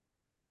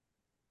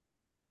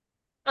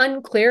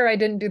 Unclear. I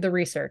didn't do the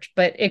research,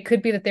 but it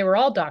could be that they were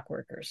all dock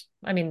workers.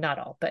 I mean, not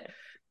all, but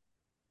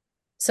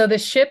so the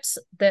ships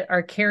that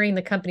are carrying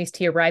the company's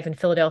tea arrive in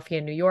Philadelphia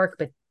and New York,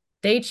 but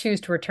they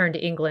choose to return to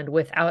England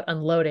without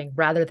unloading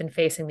rather than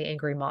facing the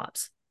angry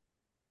mobs.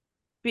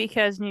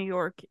 Because New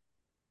York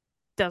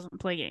doesn't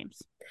play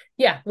games.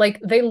 Yeah, like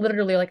they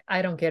literally like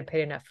I don't get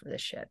paid enough for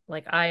this shit.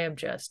 Like I am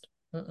just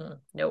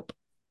nope.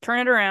 Turn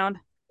it around.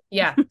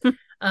 Yeah.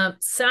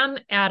 Sam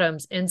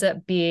Adams ends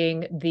up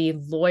being the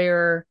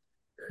lawyer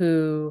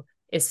who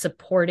is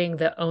supporting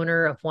the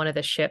owner of one of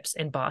the ships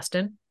in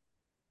Boston.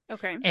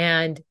 Okay.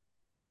 And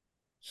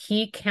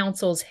he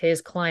counsels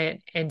his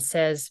client and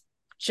says,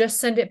 just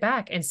send it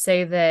back and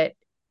say that,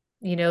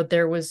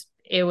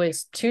 it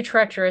was too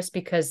treacherous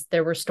because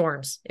there were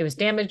storms. It was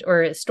damaged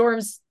or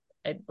storms.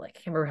 I can't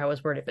remember how it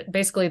was worded, but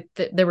basically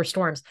there were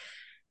storms.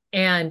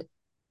 And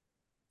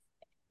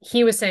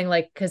he was saying,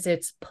 like, because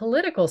it's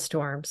political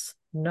storms,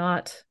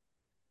 not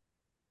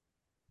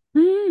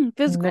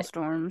Physical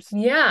storms.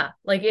 yeah,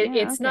 like Yeah,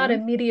 it's not a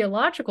okay.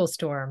 meteorological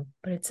storm,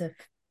 but it's a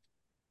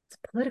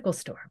political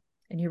storm.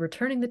 And you're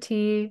returning the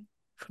tea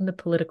from the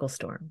political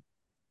storm.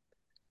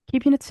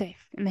 Keeping it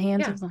safe in the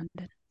hands Yeah. of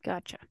London.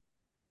 Gotcha.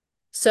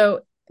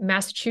 So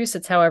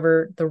Massachusetts,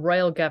 however, the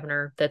royal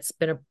governor that's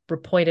been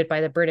appointed by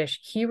the British,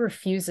 he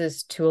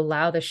refuses to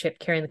allow the ship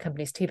carrying the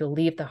company's tea to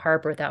leave the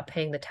harbor without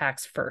paying the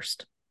tax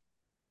first.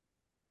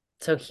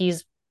 So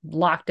he's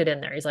locked it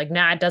in there. He's like,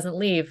 nah, it doesn't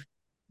leave.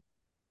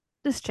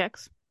 This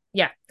checks.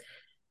 Yeah.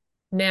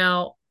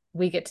 Now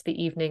we get to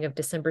the evening of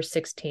December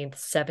 16th,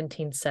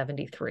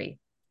 1773.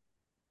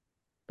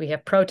 We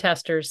have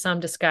protesters, some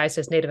disguised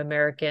as Native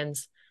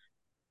Americans.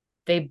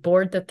 They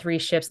board the three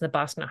ships in the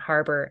Boston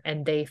Harbor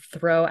and they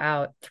throw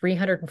out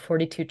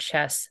 342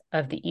 chests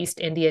of the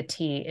East India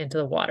tea into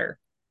the water.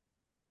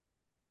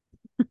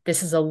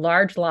 This is a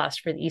large loss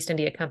for the East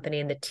India Company,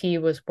 and the tea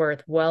was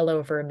worth well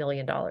over $1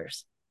 million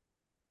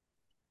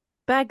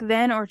Back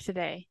then or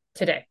today?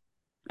 today.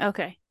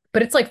 Okay.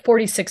 But it's like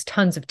 46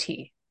 tons of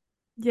tea.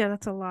 Yeah,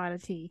 that's a lot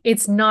of tea.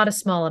 It's not a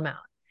small amount.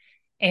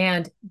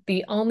 And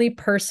the only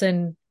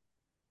person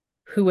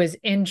who was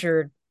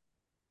injured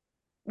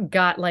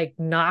got like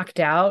knocked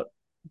out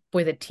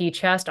with a tea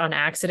chest on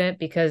accident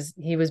because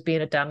he was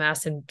being a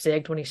dumbass and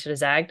zigged when he should have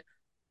zagged.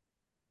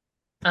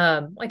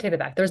 I take it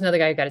back. There was another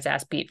guy who got his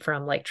ass beat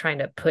from like trying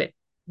to put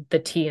the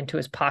tea into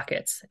his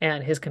pockets,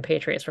 and his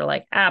compatriots were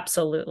like,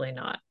 absolutely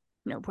not.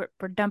 No,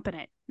 we're dumping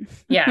it.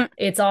 Yeah,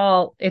 it's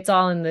all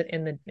in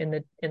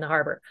the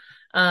harbor.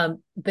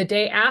 The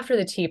day after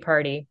the Tea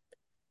Party,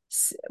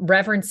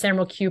 Reverend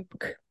Samuel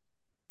Cooper,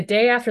 the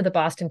day after the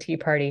Boston Tea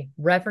Party,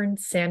 Reverend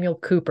Samuel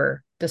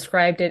Cooper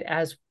described it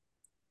as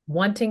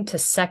wanting to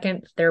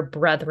second their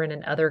brethren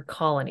in other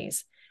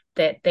colonies,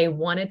 that they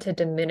wanted to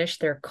diminish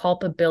their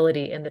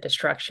culpability in the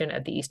destruction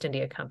of the East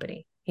India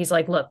Company. He's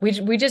like, look, we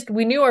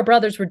knew our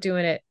brothers were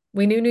doing it.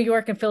 We knew New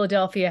York and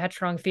Philadelphia had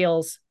strong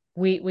feels.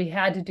 We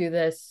had to do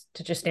this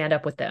to just stand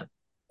up with them.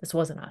 This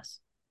wasn't us.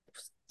 It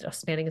was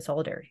just standing in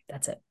solidarity.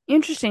 That's it.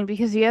 Interesting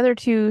because the other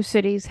two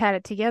cities had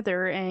it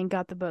together and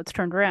got the boats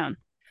turned around.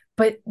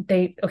 But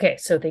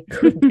so they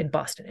couldn't in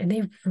Boston, and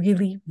they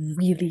really,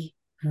 really,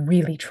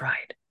 really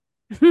tried.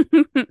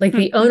 Like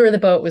the owner of the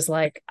boat was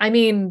like, I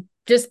mean,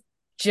 just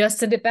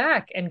send it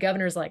back. And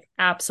governor's like,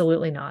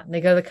 absolutely not. And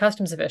they go to the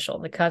customs official,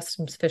 and the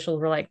customs official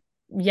were like,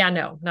 yeah,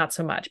 no, not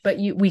so much, but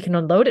we can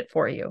unload it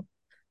for you.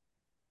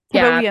 How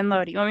about Yeah, we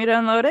unload? You want me to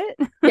unload it?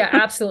 yeah,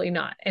 absolutely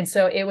not. And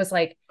so it was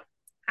like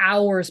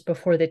hours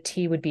before the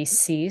tea would be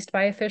seized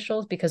by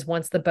officials, because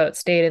once the boat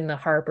stayed in the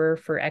harbor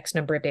for X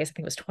number of days, I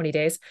think it was 20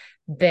 days,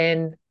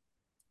 then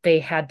they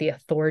had the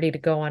authority to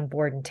go on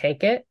board and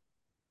take it.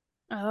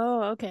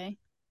 Oh, okay.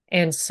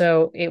 And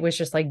so it was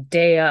just like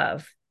day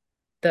of,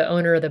 the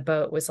owner of the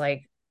boat was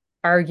like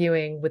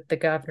arguing with the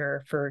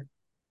governor for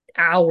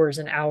hours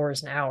and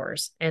hours and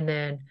hours. And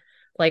then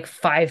like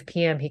 5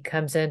 p.m. he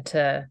comes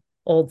into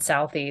Old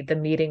Southie, the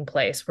meeting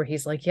place, where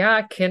he's like, yeah,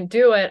 I can't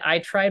do it. I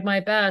tried my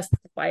best,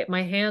 wipe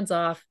my hands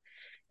off.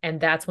 And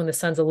that's when the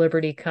Sons of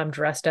Liberty come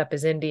dressed up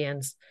as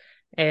Indians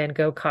and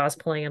go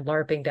cosplaying and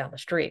LARPing down the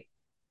street.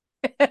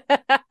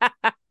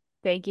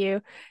 Thank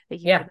you.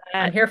 Thank you Yeah, for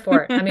I'm that. here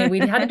for it. I mean, we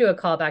had to do a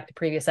callback to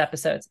previous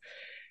episodes.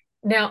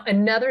 Now,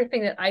 another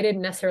thing that I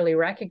didn't necessarily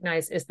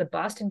recognize is the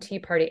Boston Tea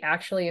Party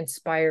actually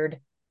inspired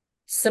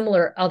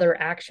similar other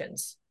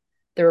actions.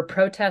 There were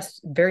protests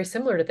very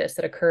similar to this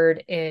that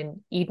occurred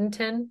in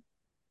Edenton,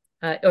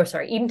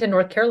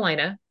 North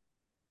Carolina,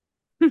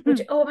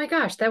 which, oh my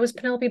gosh, that was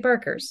Penelope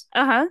Barker's.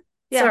 Uh-huh.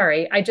 Yeah.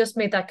 Sorry, I just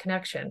made that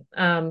connection.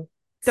 Don't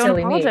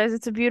Silly me. apologize.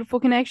 It's a beautiful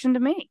connection to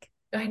make.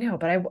 I know,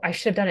 but I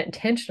should have done it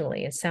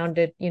intentionally. It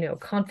sounded,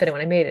 confident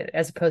when I made it,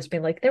 as opposed to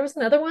being like, there was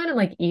another one in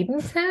like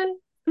Edenton,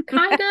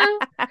 kind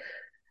of.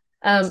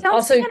 Sounds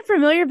Also, kind of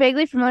familiar,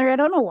 vaguely familiar. I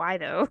don't know why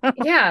though.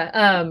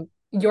 yeah,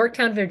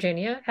 Yorktown,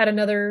 Virginia had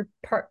another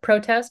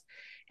protest,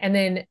 and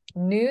then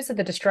news of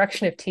the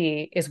destruction of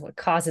tea is what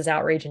causes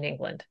outrage in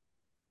England.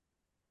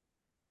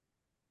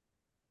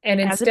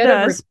 And As it instead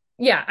of, does.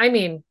 yeah, I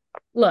mean,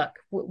 look,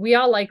 we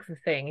all like the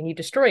thing, and you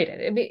destroyed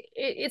it. I mean,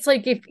 it's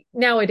like if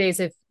nowadays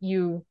if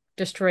you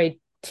destroyed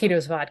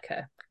Tito's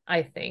vodka,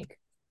 I think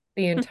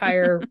the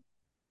entire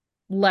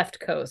left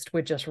coast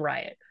would just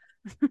riot.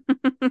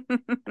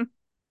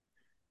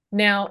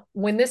 Now,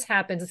 when this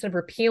happens, instead of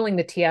repealing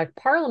the Tea Act,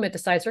 Parliament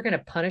decides they're going to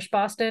punish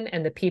Boston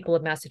and the people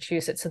of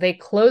Massachusetts. So they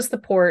close the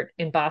port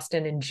in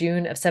Boston in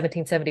June of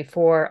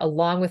 1774,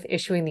 along with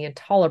issuing the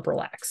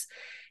Intolerable Acts.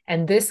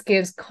 And this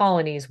gives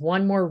colonies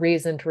one more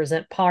reason to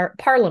resent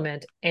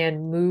Parliament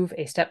and move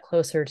a step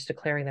closer to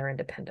declaring their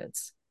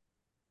independence.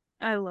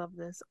 I love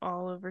this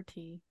all over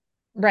tea.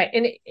 Right.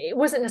 And it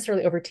wasn't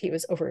necessarily over tea, it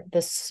was over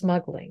the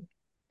smuggling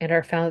and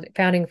our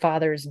founding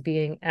fathers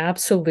being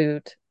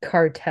absolute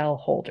cartel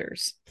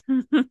holders.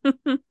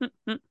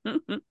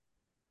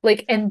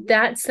 Like, and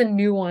that's the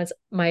nuance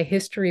my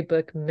history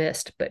book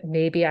missed, but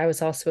maybe I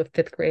was also a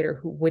fifth grader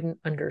who wouldn't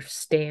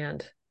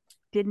understand.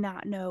 Did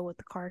not know what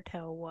the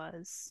cartel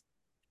was.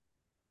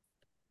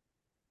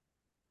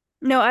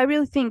 No, I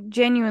really think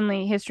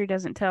genuinely history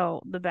doesn't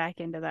tell the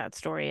back end of that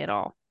story at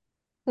all.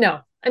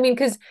 No, I mean,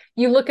 because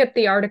you look at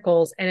the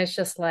articles and it's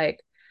just like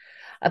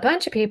a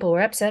bunch of people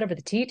were upset over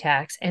the tea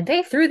tax and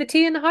they threw the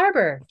tea in the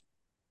harbor.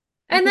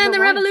 And Okay, then but the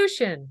why?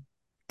 revolution.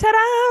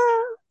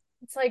 Ta-da!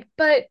 It's like,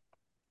 but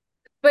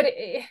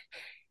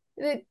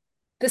the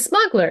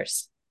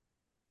smugglers,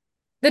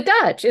 the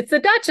Dutch, it's the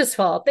Dutch's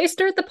fault. They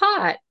stirred the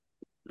pot.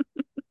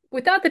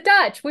 Without the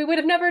Dutch, we would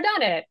have never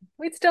done it.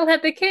 We'd still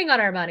have the king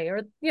on our money,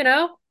 or.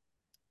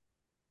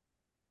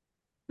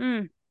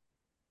 Hmm.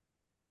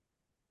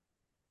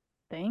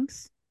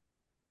 Thanks.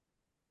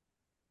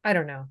 I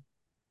don't know.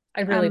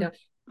 I really I'm don't.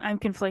 I'm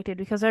conflicted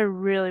because I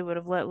really would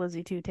have let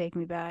Lizzie 2 take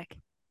me back.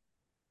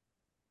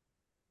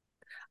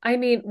 I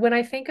mean, when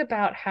I think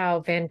about how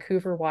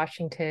Vancouver,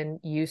 Washington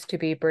used to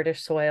be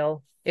British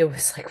soil, it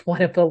was like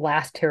one of the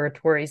last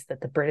territories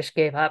that the British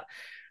gave up.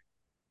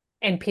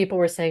 And people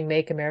were saying,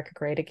 make America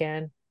great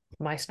again.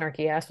 My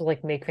snarky ass was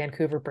like, make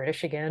Vancouver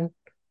British again.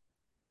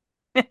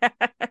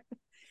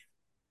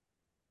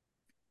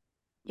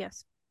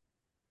 Yes.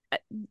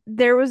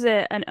 There was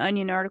an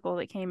Onion article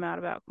that came out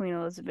about Queen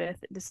Elizabeth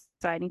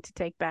deciding to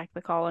take back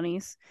the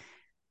colonies.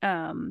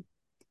 Um,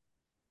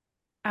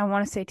 I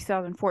want to say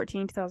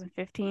 2014,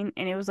 2015,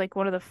 and it was like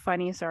one of the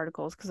funniest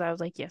articles because I was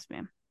like, "Yes,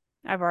 ma'am,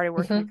 I've already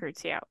worked my Mm-hmm.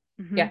 curtsy out.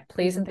 Yeah,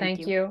 Please please and and thank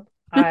thank you."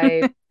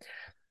 you.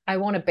 I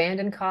won't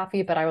abandon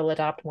coffee, but I will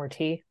adopt more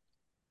tea.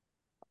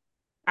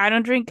 I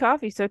don't drink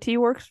coffee, so tea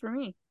works for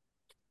me.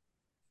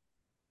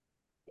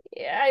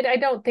 Yeah, I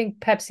don't think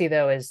Pepsi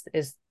though is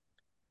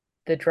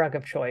the drug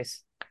of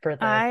choice for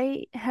the.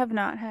 I have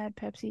not had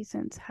Pepsi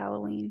since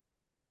Halloween.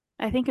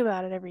 I think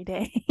about it every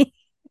day.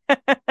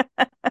 that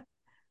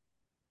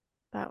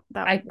that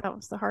I that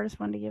was the hardest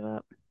one to give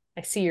up.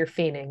 I see your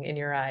fiending in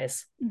your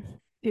eyes.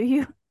 Do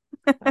you?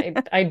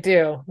 I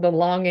do. The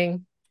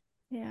longing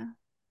Yeah.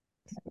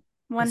 to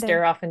One day.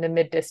 stare off into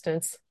mid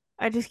distance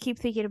I just keep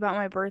thinking about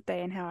my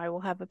birthday and how I will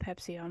have a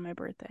Pepsi on my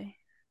birthday.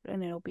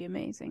 And it'll be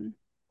amazing.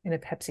 in a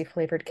Pepsi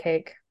flavored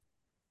cake.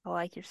 I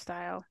like your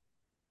style.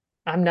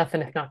 I'm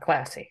nothing if not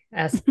classy.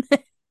 As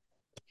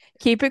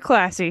Keep it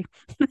classy.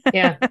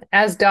 Yeah,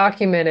 as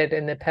documented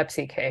in the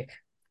Pepsi cake.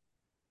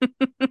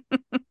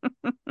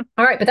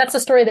 All right, but that's the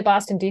story of the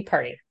Boston Tea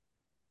Party.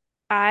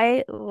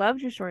 I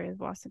loved your story of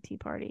the Boston Tea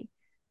Party.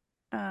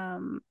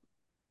 Um,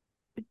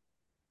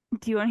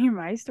 do you want to hear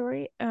my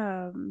story?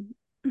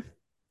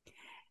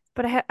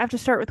 But I have to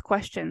start with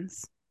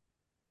questions.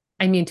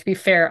 I mean, to be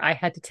fair, I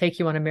had to take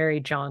you on a merry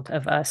jaunt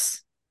of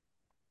us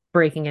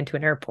breaking into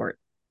an airport.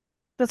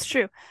 That's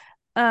true.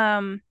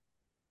 Um,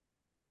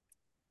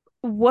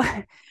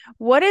 what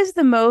what is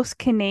the most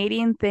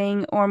Canadian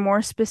thing, or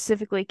more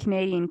specifically,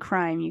 Canadian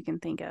crime you can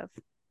think of?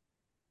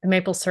 The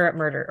maple syrup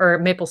murder or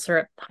maple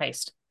syrup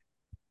heist.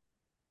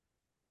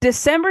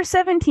 December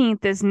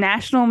 17th is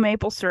National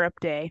Maple Syrup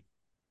Day.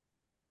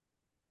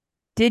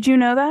 Did you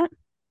know that?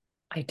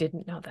 I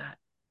didn't know that.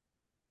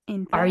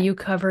 In Are fact, you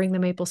covering the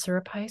maple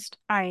syrup heist?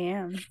 I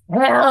am.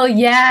 Hell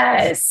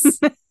yes.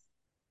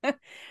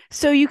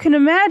 So you can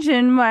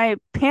imagine my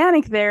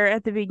panic there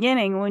at the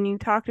beginning when you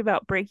talked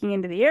about breaking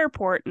into the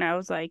airport, and I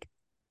was like,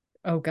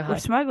 Oh "We're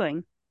God.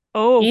 smuggling."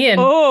 Oh, Ian,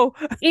 oh,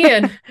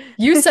 Ian,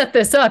 you set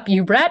this up,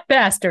 you rat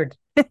bastard.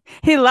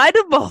 he lied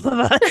to both of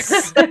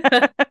us.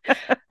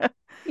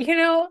 You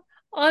know,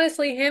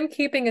 honestly, him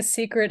keeping a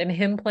secret and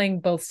him playing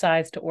both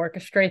sides to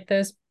orchestrate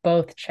this,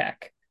 both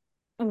check.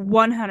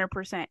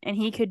 100%. And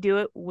he could do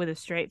it with a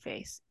straight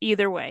face.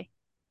 Either way,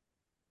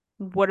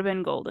 would have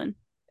been golden.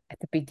 At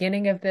the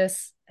beginning of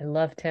this, I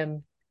loved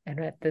him. And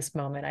at this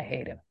moment, I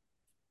hate him.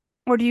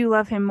 Or do you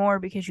love him more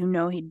because you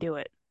know he'd do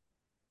it?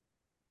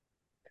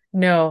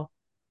 No,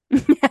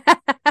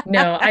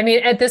 no. I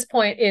mean, at this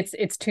point,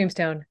 it's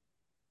Tombstone.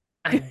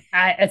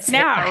 It's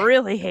Now I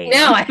really hate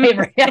now him. I hate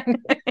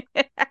Brienne.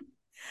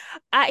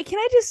 Can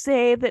I just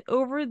say that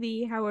over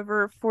the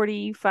however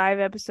 45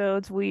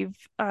 episodes we've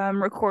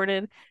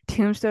recorded,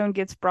 Tombstone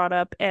gets brought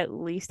up at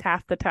least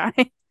half the time.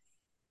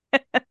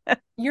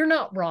 You're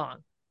not wrong.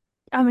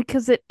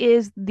 Because it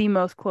is the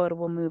most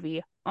quotable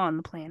movie on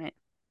the planet.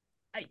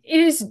 It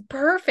is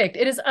perfect.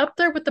 It is up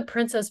there with The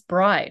Princess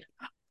Bride.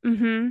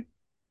 Mm-hmm.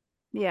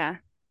 Yeah.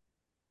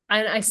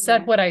 And I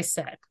said Yeah. what I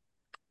said.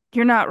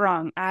 You're not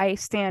wrong. I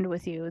stand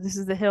with you. This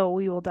is the hill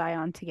we will die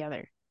on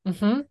together.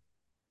 Hmm.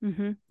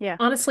 Mm-hmm. Yeah.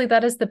 Honestly,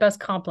 that is the best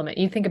compliment.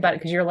 You think about it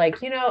because you're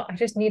like, I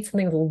just need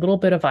something with a little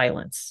bit of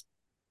violence.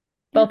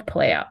 Yeah. Both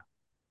play out.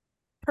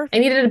 I Perfect.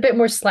 needed a bit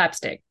more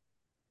slapstick.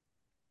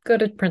 Go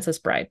to Princess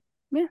Bride.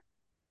 Yeah.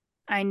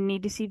 I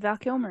need to see Val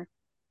Kilmer.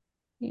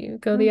 You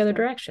go the other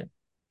direction.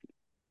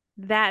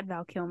 That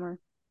Val Kilmer,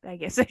 I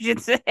guess I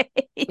should say.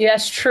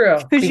 Yes, true.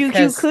 Because you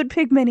Because could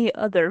pick many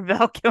other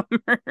Val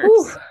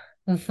whew, Kilmers.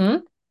 mm-hmm.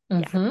 Yeah.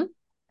 Mm-hmm.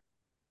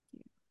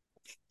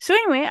 So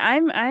anyway,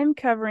 I'm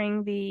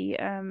covering the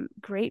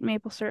Great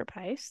Maple Syrup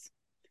Heist.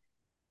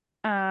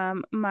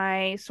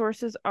 My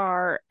sources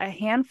are a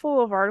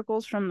handful of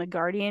articles from The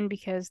Guardian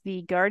because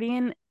The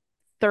Guardian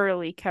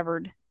thoroughly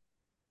covered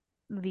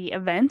the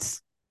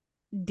events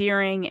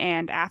during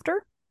and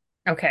after.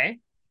 Okay.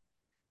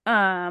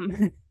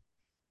 Um,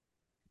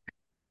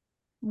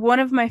 one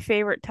of my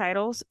favorite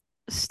titles,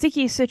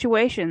 Sticky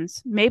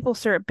Situations. Maple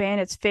syrup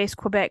bandits face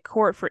Quebec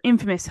court for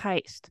infamous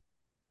heist.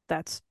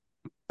 That's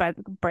by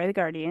The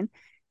Guardian.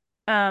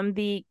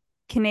 The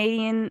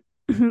Canadian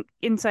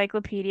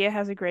Encyclopedia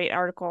has a great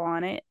article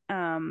on it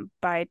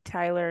by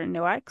Tyler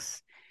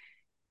Noax.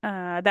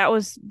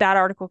 That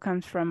article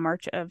comes from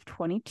March of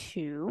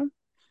 22.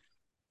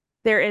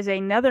 There is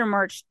another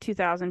March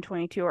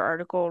 2022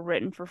 article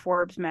written for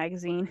Forbes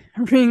magazine.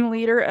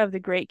 Ringleader of the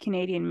Great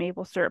Canadian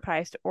Maple Syrup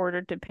Heist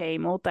ordered to pay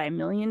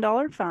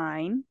multi-million-dollar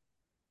fine.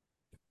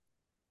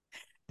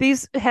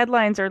 These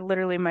headlines are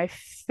literally my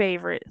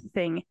favorite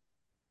thing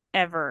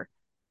ever.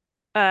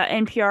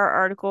 NPR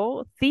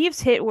article: Thieves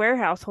hit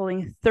warehouse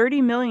holding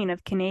 30 million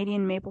of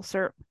Canadian maple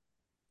syrup.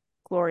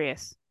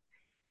 Glorious.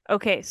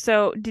 Okay,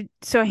 so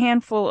a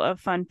handful of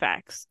fun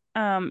facts.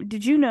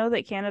 Did you know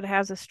that Canada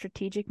has a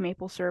strategic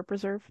maple syrup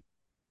reserve?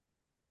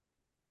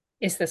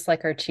 Is this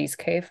like our cheese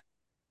cave?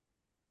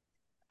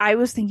 I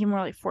was thinking more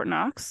like Fort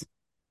Knox,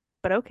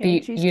 but Do okay, you,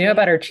 cheese you know cave.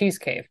 about our cheese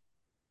cave?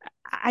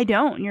 I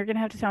don't. You're gonna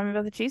have to tell me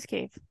about the cheese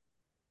cave.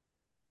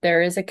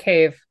 There is a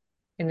cave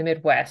in the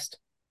Midwest.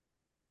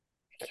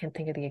 I can't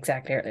think of the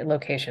exact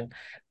location,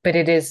 but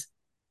it is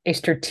a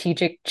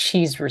strategic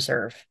cheese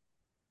reserve.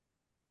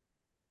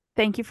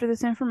 Thank you for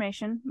this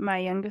information. My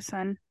youngest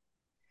son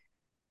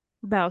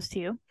bows to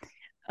you.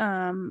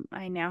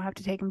 I now have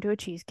to take him to a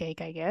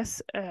cheesecake, I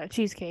guess.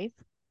 Cheese cave.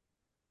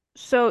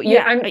 So You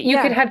could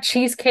yeah, have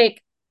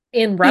cheesecake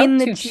en route in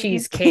the to Cheese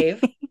cheesecake.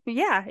 Cave.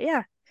 Yeah,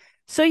 yeah.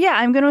 So yeah,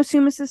 I'm going to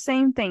assume it's the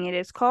same thing. It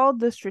is called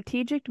the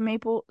Strategic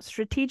Maple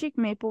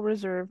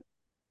Reserve,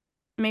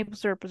 Maple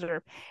Syrup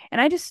Reserve. And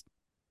I just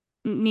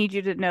need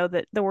you to know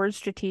that the word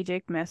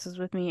strategic messes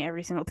with me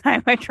every single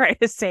time I try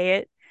to say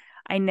it.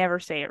 I never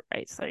say it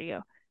right. So there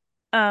you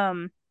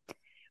go.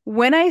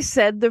 When I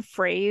said the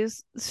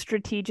phrase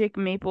strategic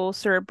maple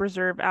syrup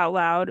reserve out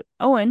loud,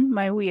 Owen,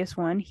 my weeest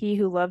one, he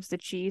who loves the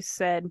cheese,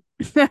 said,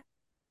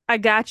 I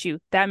got you.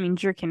 That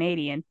means you're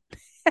Canadian.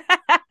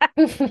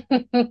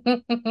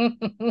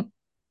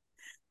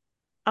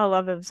 I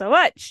love him so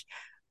much.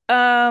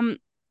 Um,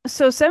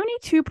 so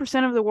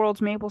 72% of the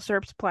world's maple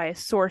syrup supply is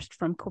sourced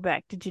from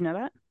Quebec. Did you know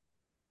that?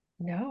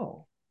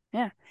 No.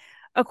 Yeah.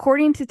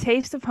 According to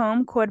Taste of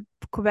Home,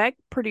 Quebec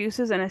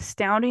produces an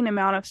astounding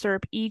amount of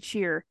syrup each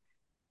year.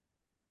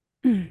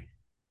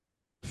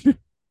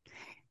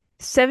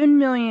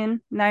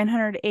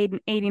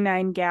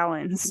 7,989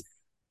 gallons.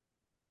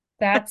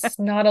 That's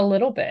not a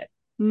little bit.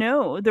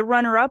 No, the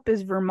runner-up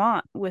is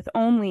Vermont with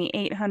only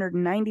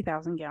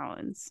 890,000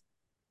 gallons,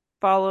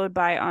 followed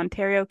by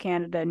Ontario,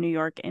 Canada, New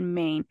York, and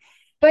Maine.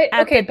 But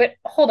At okay, the but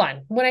hold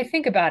on. When I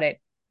think about it,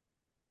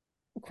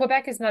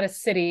 Quebec is not a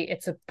city,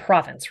 it's a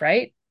province,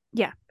 right?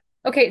 Yeah.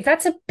 Okay,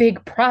 that's a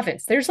big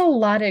province. There's a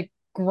lot of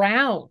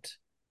ground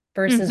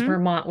versus Mm-hmm.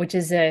 Vermont, which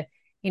is a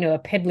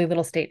piddly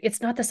little state.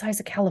 It's not the size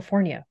of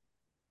California.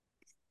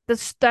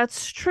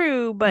 That's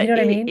true, You but know what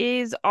I it mean?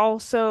 is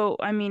also,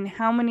 I mean,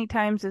 how many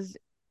times does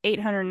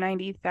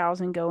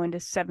 890,000 go into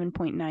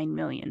 7.9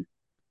 million?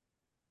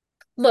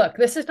 Look,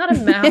 this is not a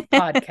math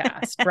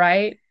podcast,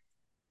 right?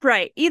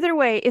 Right. Either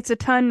way, it's a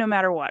ton no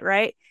matter what,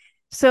 right?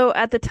 So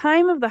at the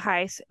time of the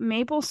heist,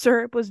 maple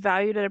syrup was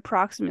valued at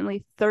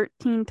approximately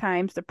 13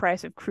 times the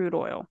price of crude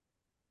oil.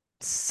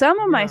 Some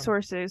of my Yeah.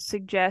 sources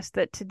suggest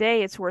that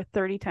today it's worth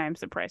 30 times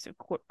the price of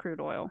crude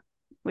oil,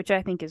 which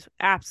I think is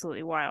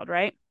absolutely wild,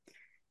 right?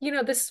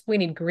 We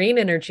need green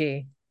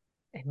energy.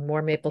 And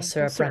more maple Maple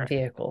syrup run syrup.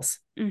 vehicles,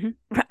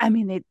 I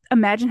mean, they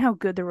imagine how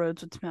good the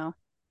roads would smell.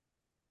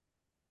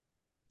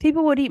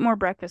 People would eat more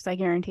breakfast, I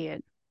guarantee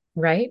it.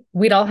 right?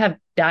 We'd all have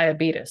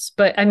diabetes,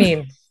 but I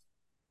mean,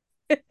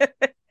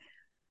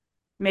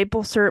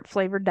 Maple syrup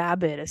flavored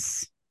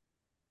diabetes.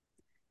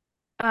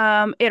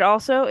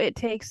 It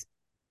takes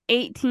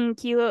 18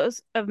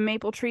 kilos of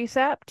maple tree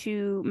sap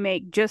to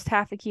make just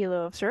half a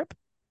kilo of syrup.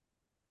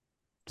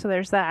 So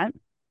there's that.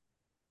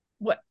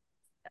 what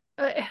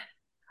uh,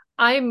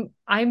 I'm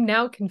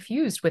now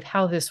confused with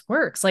how this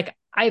works. Like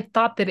I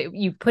thought that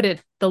you put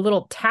it the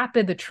little tap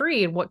in the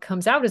tree and what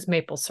comes out is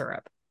maple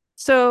syrup.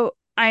 So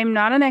I'm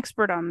not an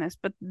expert on this,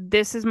 but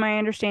this is my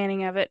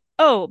understanding of it.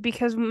 Oh,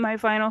 because my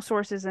final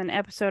source is an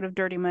episode of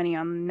Dirty Money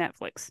on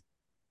Netflix.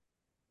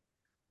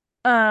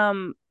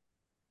 Um,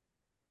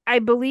 I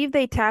believe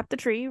they tap the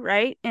tree,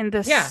 right? And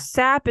the Yeah.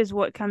 sap is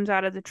what comes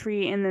out of the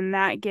tree, and then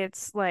that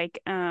gets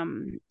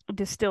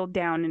distilled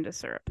down into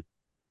syrup.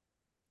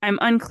 I'm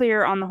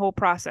unclear on the whole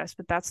process,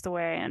 but that's the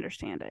way I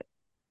understand it.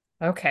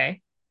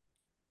 Okay.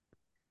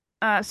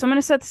 So I'm going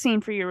to set the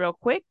scene for you real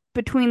quick.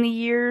 Between the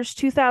years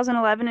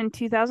 2011 and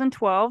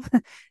 2012,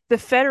 the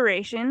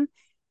Federation,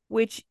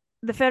 which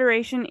the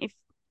Federation, if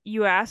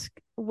you ask,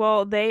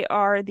 well, they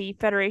are the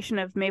Federation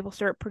of Maple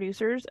Syrup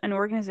Producers, an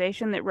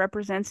organization that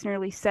represents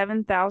nearly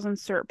 7,000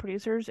 syrup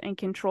producers and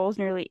controls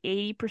nearly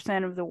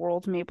 80% of the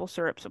world's maple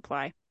syrup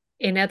supply.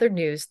 In other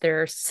news,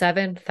 there are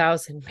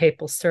 7,000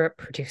 maple syrup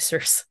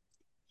producers.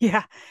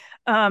 Yeah,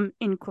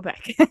 in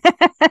Quebec.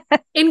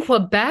 In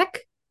Quebec,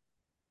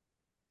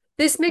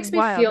 this makes me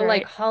Wild, feel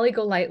like right? Holly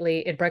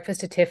Golightly in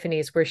Breakfast at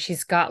Tiffany's, where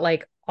she's got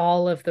like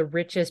all of the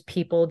richest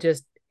people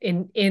just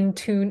in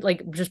tune,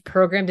 like just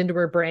programmed into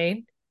her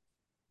brain.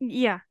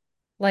 Yeah,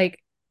 Like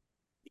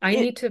I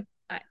it, need to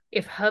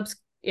if Hubs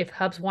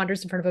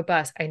wanders in front of a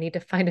bus, I need to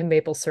find a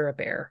maple syrup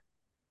heir.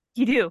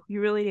 you do.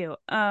 You really do.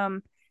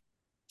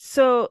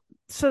 So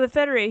so the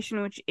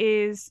Federation, which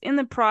is in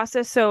the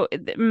process,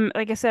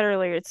 like I said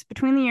earlier, it's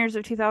between the years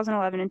of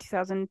 2011 and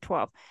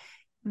 2012.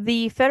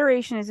 The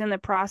Federation is in the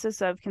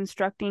process of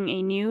constructing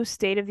a new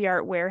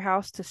state-of-the-art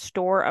warehouse to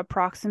store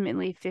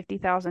approximately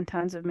 50,000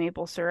 tons of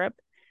maple syrup,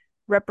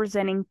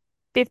 representing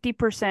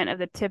 50% of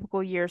the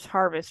typical year's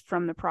harvest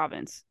from the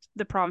province.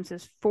 The province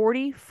is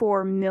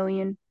 44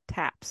 million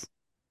taps,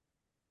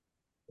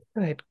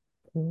 Good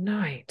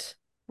night.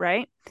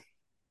 right?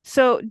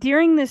 So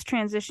during this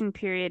transition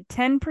period,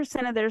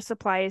 10% of their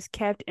supply is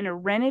kept in a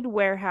rented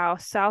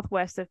warehouse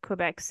southwest of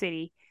Quebec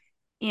City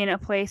in a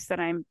place that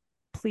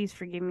please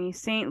forgive me,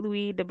 Saint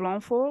Louis de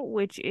Blanfort,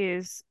 which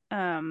is,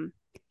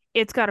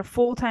 it's got a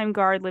full-time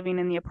guard living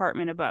in the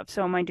apartment above.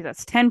 So mind you,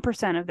 that's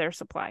 10% of their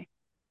supply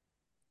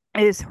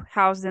is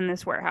housed in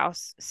this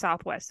warehouse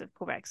southwest of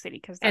Quebec City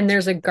because And that's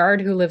there's a cheap. guard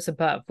who lives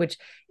above, which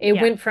it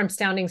Yeah. went from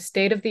sounding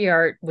state of the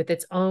art with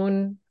its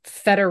own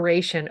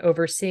federation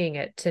overseeing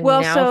it to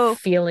Well, now so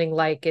feeling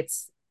like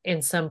it's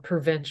in some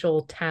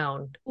provincial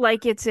town.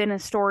 like it's in a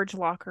storage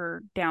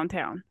locker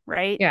downtown,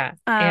 right? Yeah.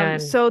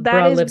 And So that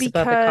bro is lives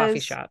above the coffee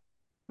because shop.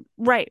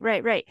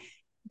 right.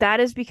 That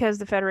is because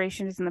the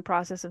Federation is in the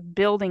process of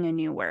building a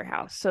new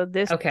warehouse. So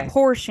this Okay.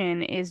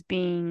 portion is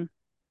being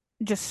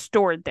just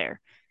stored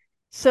there.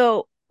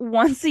 So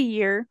once a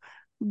year,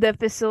 the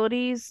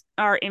facilities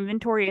are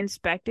inventory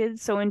inspected.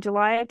 So in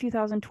July of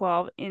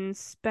 2012,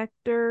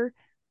 Inspector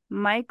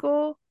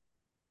Michael,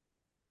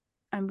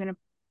 I'm going to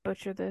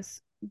butcher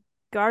this,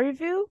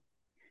 Garvey,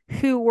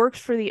 who works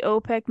for the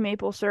OPEC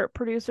maple syrup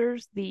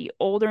producers, the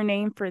older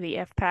name for the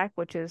FPAC,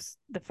 which is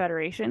the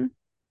Federation.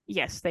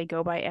 Yes, they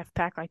go by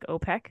FPAC like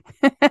OPEC.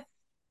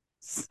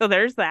 So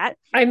there's that.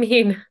 I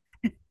mean,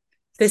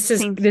 this is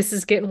Seems this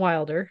is getting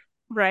wilder.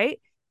 right.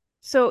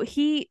 So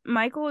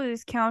Michael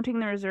is counting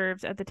the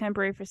reserves at the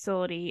temporary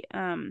facility.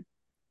 And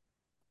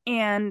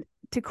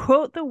to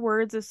quote the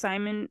words of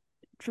Simon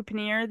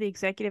Trepanier, the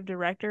executive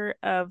director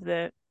of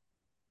the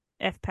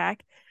FPAC,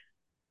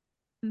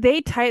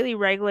 they tightly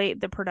regulate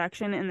the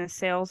production and the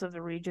sales of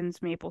the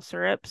region's maple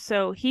syrup.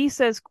 So he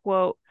says,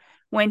 quote,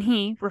 when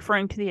he,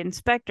 referring to the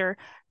inspector,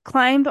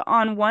 climbed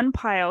on one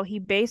pile, he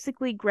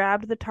basically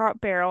grabbed the top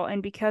barrel,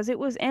 and because it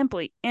was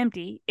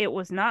empty, it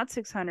was not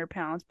 600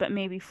 pounds, but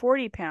maybe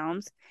 40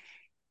 pounds.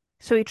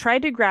 So he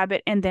tried to grab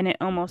it, and then it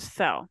almost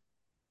fell.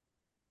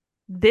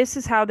 This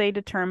is how they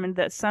determined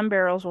that some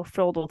barrels were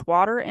filled with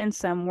water and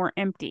some were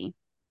empty,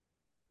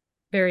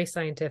 Very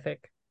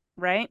scientific.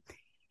 right?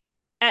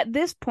 At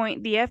this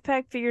point, the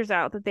FPAC figures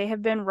out that they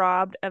have been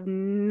robbed of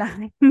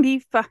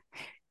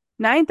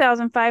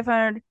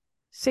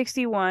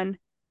 9,561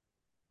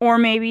 or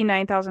maybe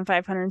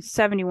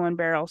 9,571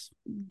 barrels.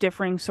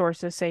 Differing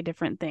sources say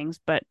different things,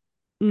 but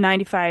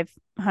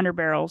 9,500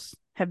 barrels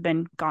have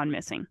been gone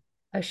missing.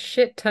 A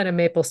shit ton of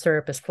maple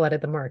syrup has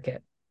flooded the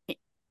market.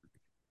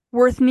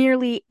 Worth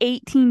nearly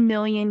 18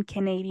 million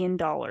Canadian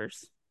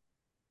dollars.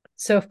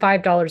 So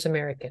 $5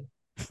 American.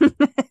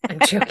 I'm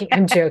joking.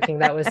 I'm joking.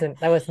 That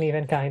wasn't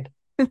even kind.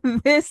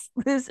 This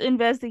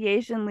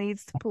investigation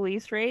leads to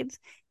police raids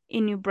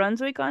in New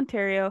Brunswick,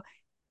 Ontario,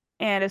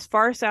 and as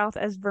far south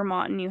as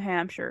Vermont and New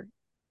Hampshire.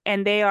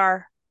 and they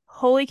are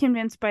wholly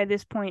convinced by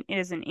this point it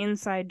is an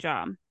inside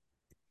job.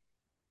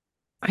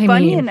 I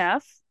Funny mean,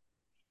 enough,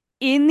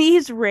 in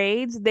these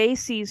raids, they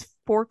seize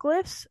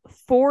forklifts,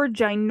 four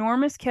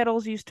ginormous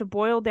kettles used to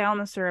boil down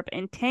the syrup,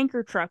 and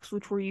tanker trucks,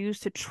 which were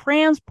used to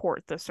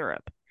transport the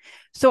syrup.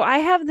 So I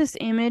have this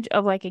image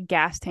of like a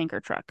gas tanker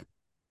truck,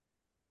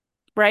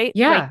 right?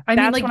 Like yeah. I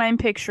mean, that's what like, I'm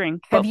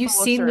picturing, have but you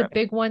full of seen the syrup.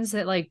 big ones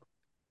that like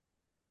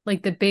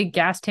the big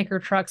gas tanker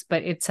trucks,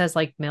 but it says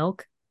like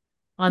milk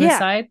on the Yeah,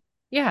 side?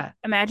 Yeah.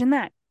 imagine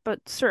that,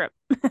 but syrup.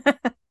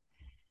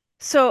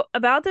 So,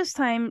 about this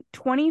time,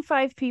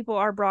 25 people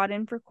are brought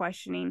in for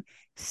questioning,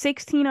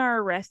 16 are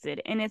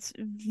arrested, and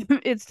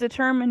it's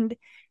determined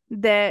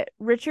that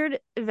Richard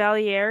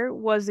Valliere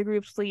was the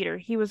group's leader.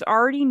 He was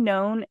already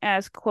known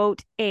as,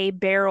 quote, a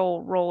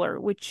barrel roller,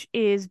 which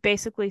is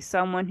basically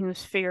someone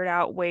who's figured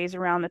out ways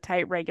around the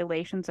tight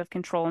regulations of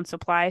control and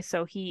supply.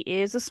 So, he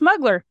is a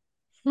smuggler.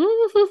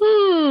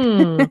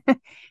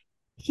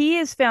 He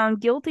is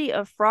found guilty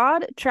of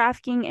fraud,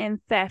 trafficking,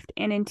 and theft,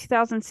 and in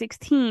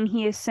 2016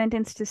 he is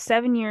sentenced to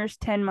 7 years,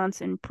 10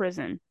 months in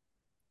prison.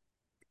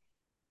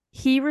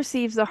 He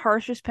receives the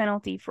harshest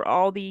penalty for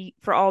all the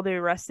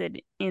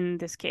arrested in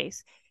this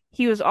case.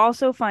 He was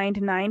also fined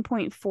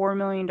 $9.4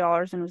 million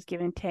and was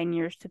given 10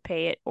 years to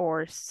pay it,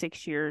 or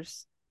 6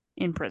 years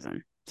in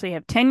prison. So you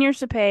have 10 years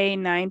to pay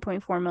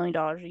 $9.4 million,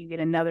 or you get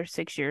another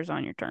 6 years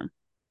on your term.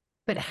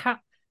 But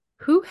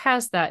who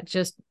has that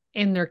just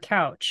in their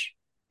couch?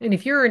 And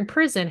if you're in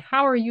prison,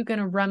 how are you going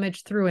to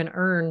rummage through and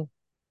earn?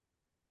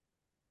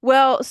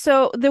 Well,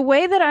 so the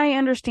way that I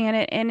understand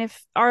it, and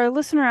if our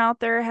listener out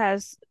there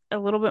has a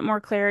little bit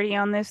more clarity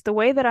on this, the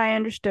way that I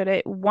understood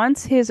it,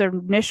 once his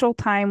initial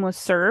time was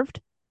served,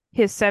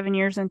 his 7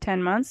 years and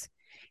 10 months,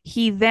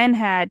 he then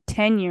had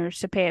 10 years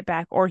to pay it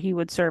back, or he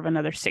would serve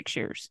another 6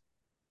 years.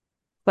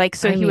 Like,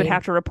 so I he would mean,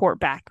 have to report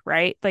back,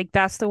 right? Like,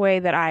 that's the way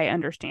that I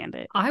understand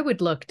it. I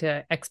would look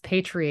to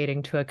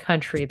expatriating to a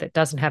country that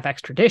doesn't have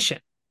extradition.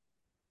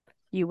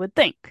 You would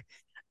think.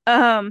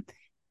 Um,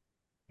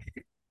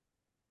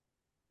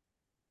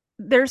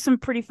 there's some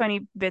pretty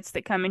funny bits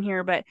that come in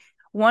here, but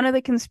one of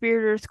the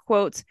conspirators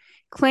quotes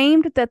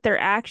claimed that their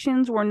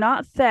actions were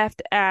not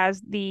theft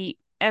as the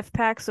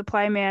FPAC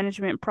supply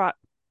management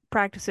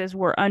practices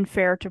were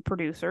unfair to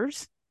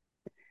producers.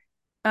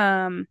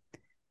 Um,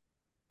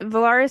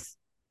 Valaris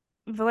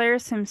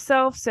Valeris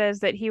himself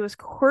says that he was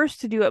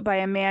coerced to do it by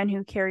a man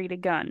who carried a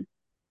gun.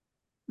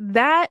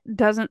 That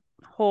doesn't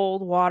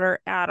hold water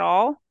at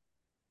all.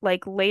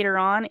 Like later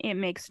on, it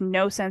makes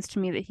no sense to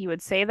me that he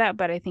would say that,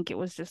 but I think it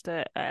was just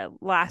a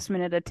last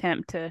minute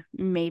attempt to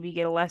maybe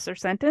get a lesser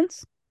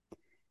sentence.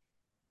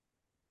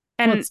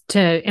 Well, And it's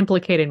to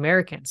implicate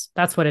Americans.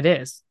 That's what it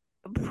is.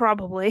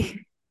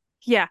 probably,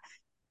 yeah.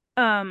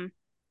 Um,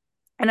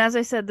 and as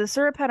I said, the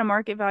syrup had a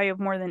market value of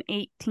more than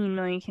 18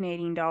 million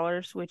Canadian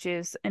dollars, which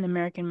is in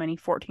American money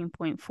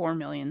 $14.4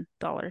 million.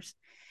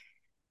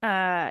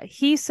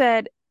 He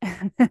said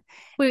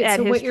Wait, at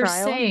so what his you're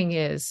trial, saying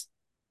is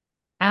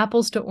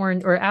apples to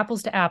orange or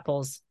apples to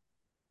apples,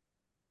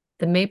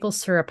 the maple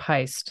syrup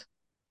heist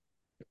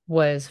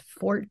was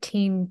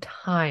 14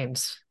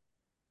 times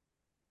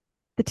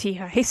the tea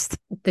heist.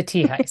 the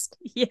tea heist.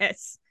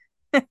 Yes.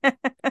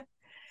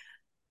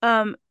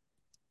 um,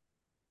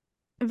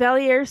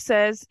 Valier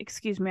says,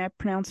 excuse me, I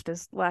pronounced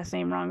his last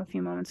name wrong a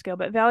few moments ago,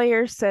 but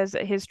Valier says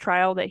at his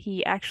trial that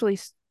he actually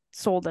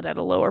sold it at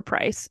a lower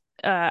price.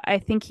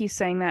 I think he's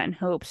saying that in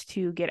hopes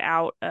to get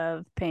out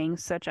of paying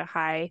such a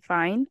high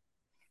fine.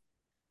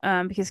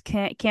 Because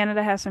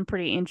Canada has some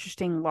pretty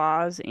interesting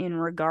laws in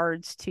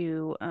regards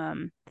to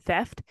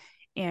theft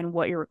and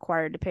what you're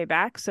required to pay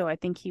back. So I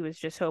think he was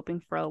just hoping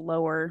for a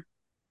lower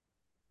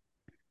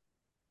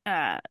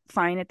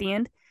fine at the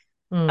end.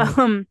 Mm.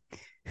 Um,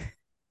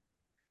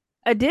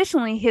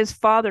 Additionally, his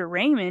father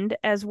Raymond,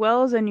 as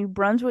well as a New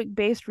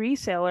Brunswick-based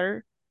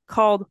reseller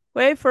called,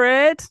 wait for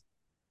it,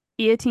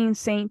 Eotine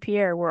Saint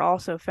Pierre, were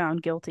also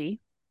found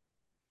guilty.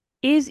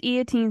 Is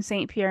Eotine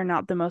Saint Pierre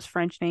not the most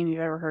French name you've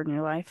ever heard in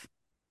your life?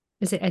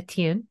 Is it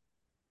Etienne?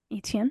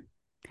 Etienne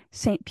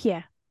Saint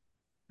Pierre.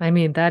 I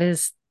mean, that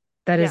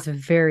Yeah, is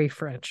very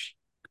French.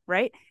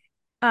 right.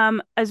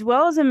 As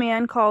well as a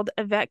man called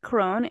Yvette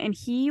Caron, and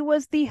he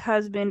was the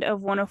husband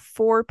of one of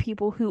four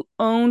people who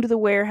owned the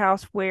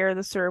warehouse where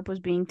the syrup was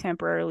being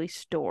temporarily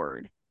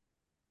stored.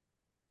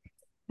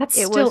 That's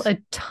It still was a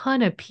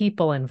ton of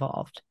people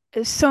involved.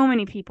 so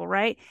many people,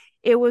 right?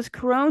 It was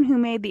Caron who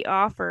made the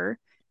offer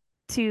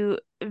to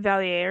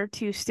Valliere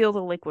to steal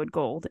the liquid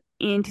gold.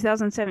 In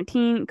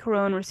 2017,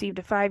 Caron received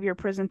a 5-year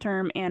prison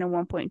term and a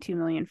 1.2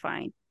 million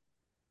fine.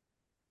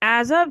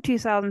 As of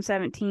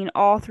 2017,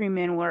 all three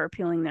men were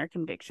appealing their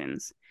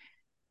convictions.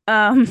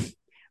 Um,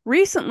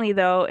 Recently,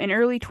 though, in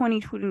early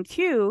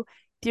 2022,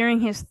 during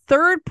his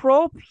third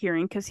parole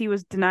hearing, because he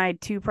was denied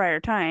two prior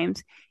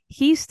times,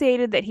 he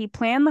stated that he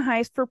planned the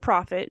heist for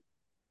profit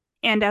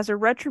and as a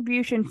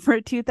retribution for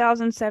a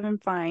 2007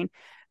 fine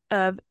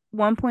of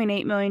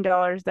 $1.8 million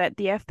that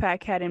the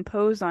FPAC had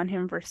imposed on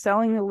him for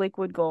selling the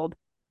liquid gold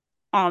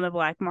on the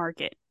black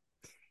market.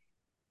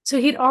 So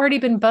he'd already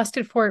been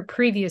busted for it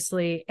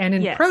previously, and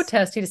in Yes.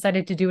 protest, he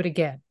decided to do it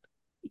again.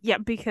 Yeah,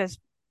 because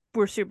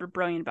we're super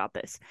brilliant about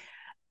this.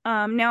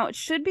 Now it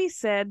should be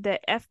said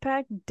that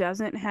FPAC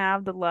doesn't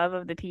have the love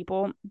of the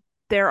people.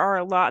 There are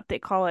a lot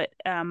that call it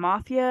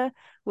mafia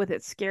with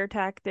its scare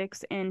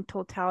tactics and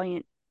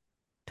totalitarian.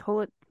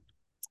 Oh my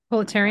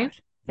Proletarian?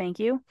 gosh, thank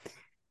you.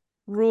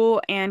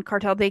 Rule and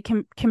cartel. They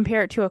can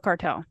compare it to a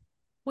cartel.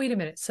 Wait a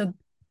minute. So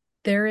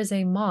there is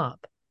a mob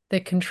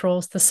that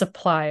controls the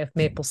supply of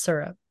maple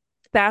syrup.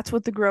 That's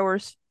what the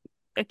growers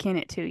akin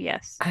it to.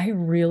 Yes. I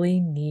really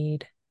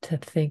need to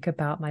think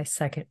about my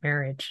second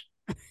marriage.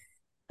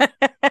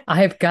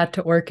 I've got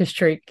to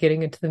orchestrate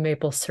getting into the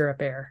maple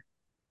syrup air.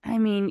 I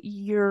mean,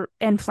 you're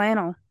and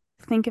flannel.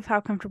 Think of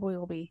how comfortable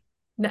you'll be.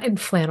 Not in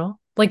flannel.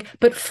 Like,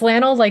 but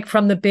flannel like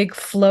from the big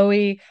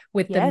flowy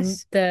with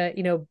Yes. the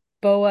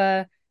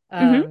boa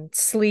Mm-hmm.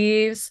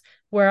 sleeves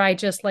where I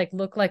just like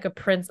look like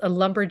a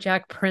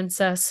lumberjack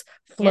princess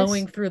Yes.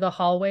 flowing through the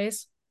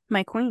hallways.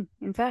 My queen,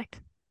 in fact.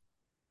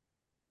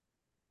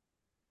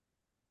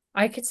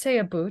 I could say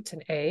a boot,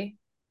 an A.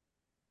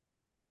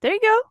 There you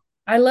go.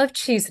 I love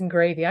cheese and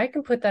gravy. I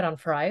can put that on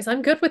fries.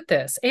 I'm good with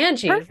this.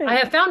 Angie, I have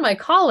Perfect. found my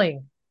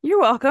calling.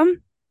 You're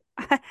welcome.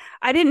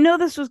 I didn't know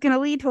this was going to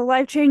lead to a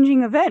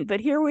life-changing event,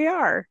 but here we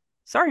are.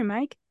 Sorry,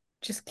 Mike.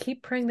 Just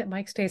keep praying that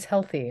Mike stays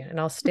healthy and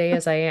I'll stay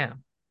as I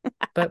am.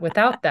 But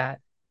without that,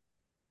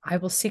 I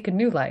will seek a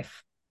new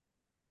life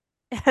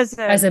As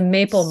a as a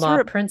maple mob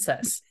syrup,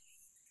 princess,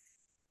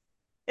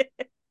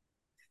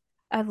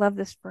 I love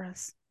this for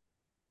us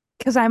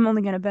because I'm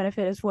only going to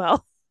benefit as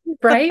well.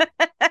 right?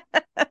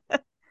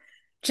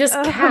 Just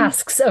Um,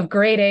 casks of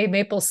grade A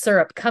maple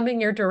syrup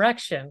coming your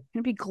direction.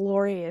 It'd be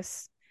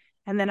glorious.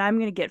 And then I'm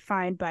going to get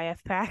fined by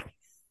FPAC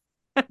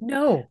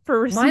No,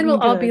 for mine will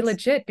receiving all be goods.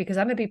 legit because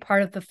I'm going to be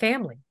part of the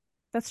family.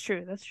 That's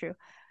true. That's true.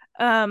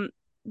 Um,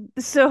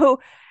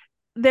 so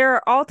there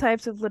are all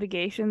types of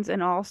litigations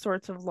and all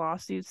sorts of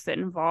lawsuits that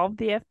involve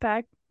the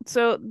FPAC.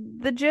 So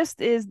the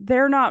gist is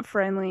they're not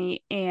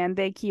friendly and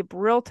they keep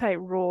real tight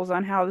rules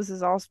on how this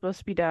is all supposed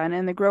to be done,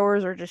 and the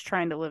growers are just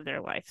trying to live their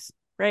lives,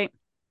 right?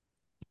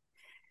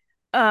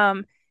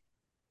 Um,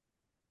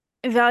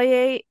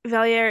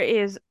 Valliere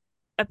is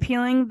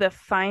appealing the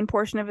fine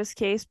portion of his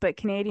case, but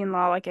Canadian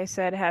law, like I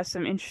said, has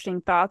some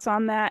interesting thoughts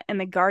on that, and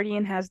the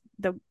Guardian has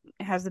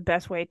the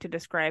best way to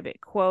describe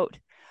it. Quote,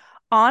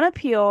 on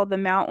appeal, the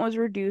amount was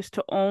reduced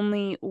to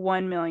only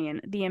 1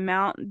 million.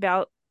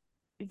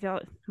 Oh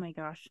my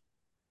gosh.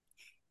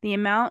 The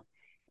amount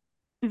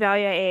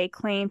Valliere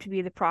claimed to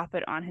be the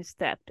profit on his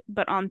theft.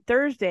 But on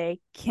Thursday,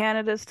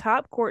 Canada's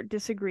top court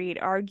disagreed,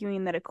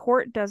 arguing that a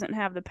court doesn't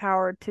have the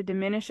power to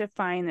diminish a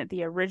fine, that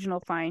the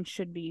original fine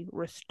should be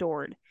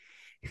restored.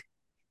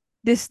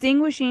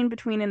 Distinguishing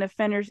between an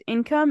offender's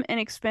income and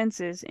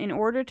expenses in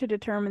order to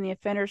determine the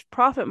offender's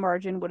profit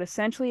margin would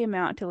essentially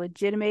amount to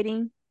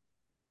legitimating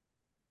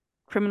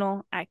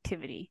criminal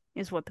activity,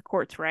 is what the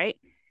courts write.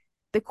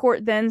 The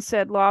court then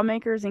said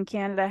lawmakers in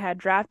Canada had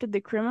drafted the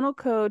criminal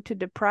code to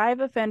deprive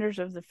offenders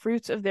of the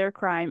fruits of their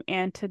crime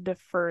and to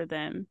defer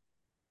them.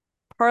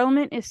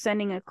 Parliament is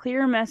sending a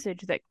clear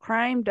message that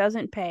crime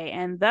doesn't pay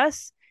and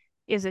thus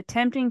is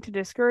attempting to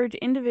discourage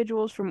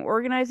individuals from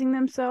organizing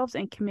themselves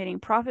and committing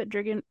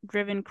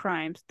profit-driven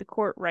crimes. The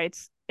court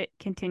writes, it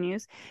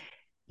continues,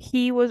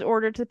 he was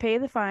ordered to pay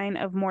the fine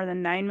of more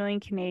than 9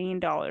 million Canadian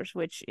dollars,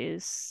 which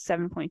is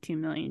 7.2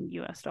 million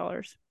US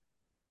dollars.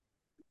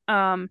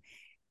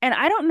 And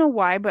I don't know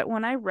why, but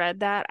when I read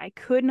that, I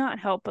could not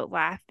help but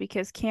laugh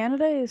because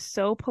Canada is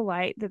so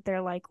polite that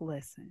they're like,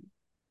 listen,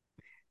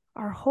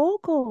 our whole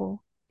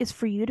goal is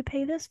for you to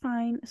pay this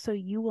fine so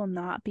you will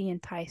not be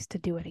enticed to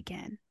do it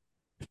again.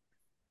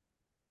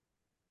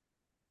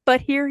 But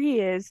here he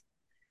is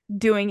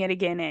doing it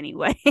again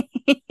anyway.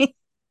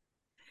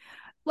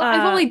 Well,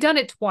 I've only done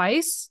it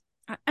twice.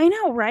 I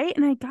know, right?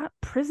 And I got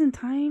prison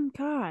time.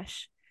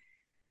 Gosh.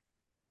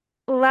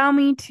 Allow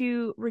me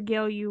to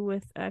regale you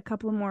with a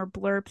couple of more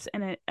blurps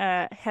and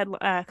a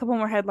couple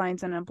more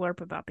headlines and a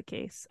blurb about the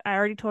case. I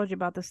already told you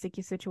about the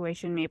sticky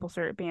situation maple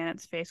syrup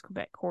bandits face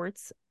Quebec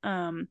courts.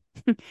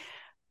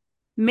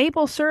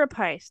 Maple syrup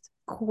heist.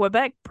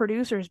 Quebec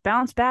producers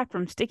bounce back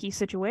from sticky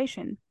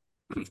situation.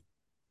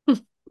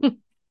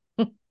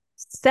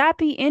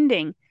 Sappy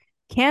ending.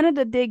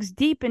 Canada digs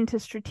deep into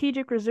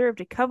strategic reserve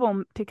to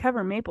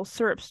cover maple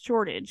syrup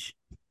shortage.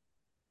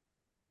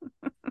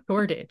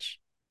 Shortage.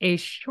 A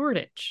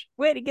shortage.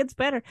 Wait, it gets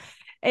better.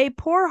 A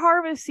poor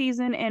harvest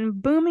season and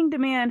booming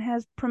demand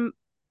has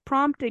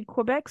prompted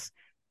Quebec's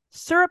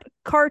syrup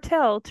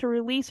cartel to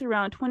release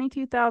around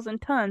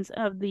 22,000 tons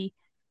of the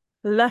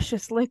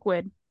luscious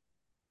liquid.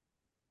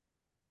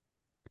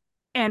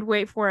 And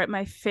wait for it,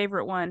 my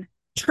favorite one.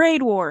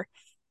 Trade war.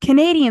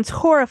 Canadians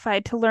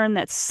horrified to learn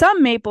that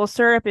some maple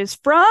syrup is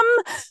from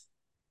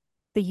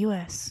the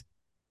US.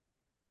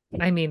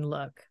 I mean,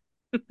 look,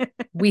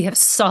 we have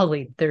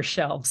sullied their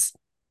shelves.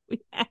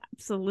 We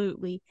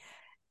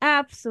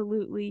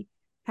absolutely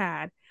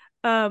had.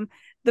 The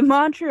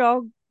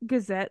Montreal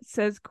Gazette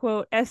says,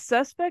 quote, as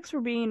suspects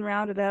were being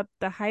rounded up,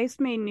 the heist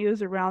made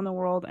news around the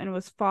world and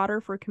was fodder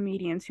for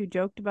comedians who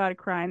joked about a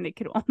crime that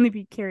could only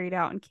be carried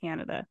out in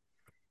Canada.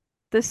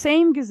 The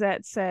same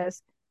Gazette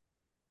says,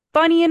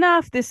 funny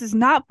enough, this is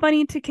not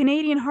funny to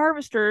Canadian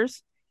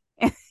harvesters.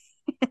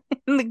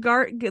 And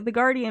the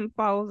Guardian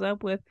follows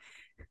up with,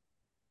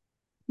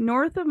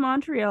 north of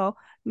Montreal,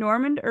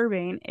 Normand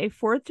Urbain, a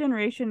fourth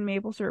generation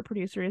maple syrup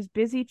producer, is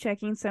busy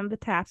checking some of the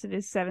taps of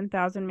his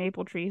 7,000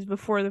 maple trees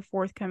before the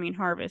forthcoming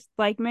harvest.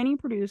 Like many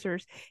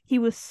producers, he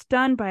was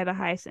stunned by the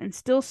heist and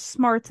still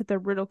smarts at the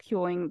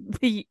ridiculing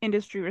the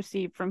industry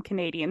received from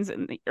comedians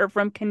in the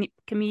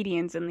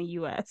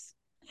US.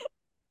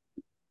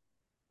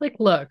 Like,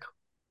 look,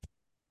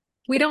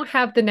 we don't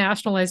have the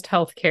nationalized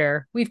health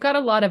care. We've got a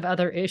lot of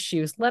other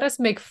issues. Let us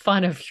make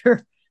fun of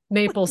your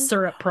maple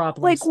syrup Like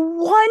problems.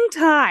 one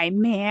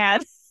time, man.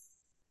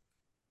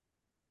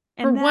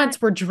 For And that,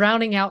 once, we're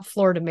drowning out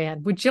Florida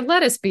man. Would you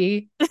let us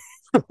be?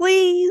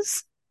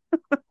 please.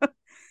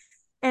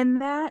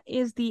 And that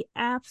is the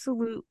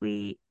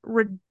absolutely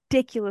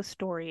ridiculous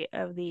story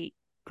of the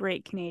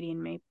Great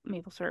Canadian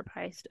Maple Syrup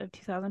Heist of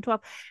 2012.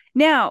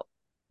 Now,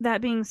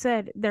 that being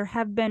said, there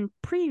have been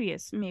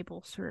previous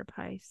maple syrup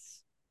heists.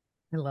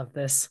 I love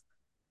this.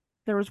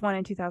 There was one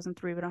in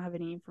 2003. We don't have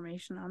any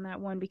information on that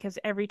one because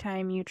every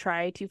time you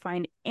try to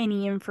find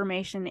any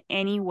information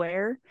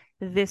anywhere,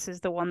 this is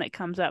the one that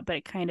comes up, but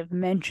it kind of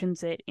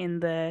mentions it in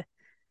the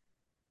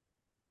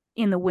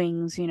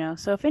wings, you know.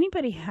 So if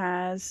anybody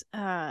has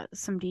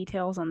some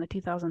details on the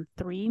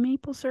 2003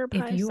 maple syrup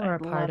If heist, you are a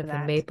I'd part love of the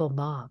that. maple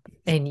mob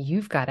and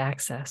you've got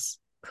access,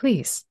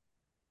 please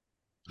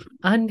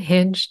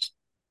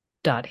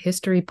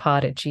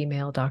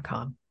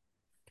unhinged.historypod@gmail.com.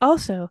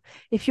 Also,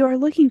 if you are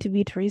looking to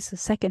be Theresa's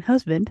second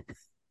husband,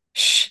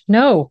 Shh,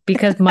 no,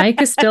 because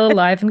Mike is still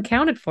alive and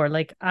counted for.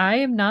 Like, I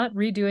am not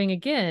redoing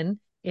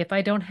again if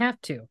I don't have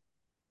to.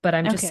 But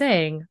I'm just okay.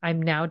 saying,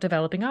 I'm now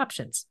developing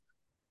options.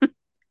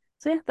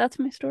 So yeah, that's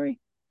my story.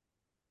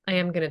 I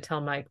am going to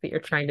tell Mike that you're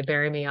trying to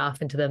bury me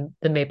off into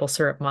the maple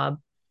syrup mob.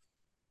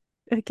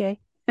 Okay.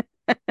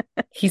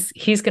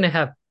 He's going to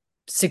have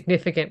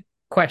significant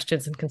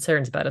questions and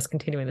concerns about us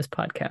continuing this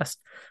podcast.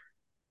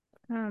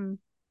 Um,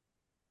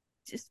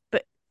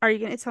 but are you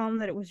gonna tell him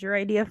that it was your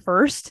idea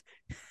first?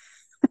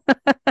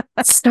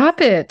 Stop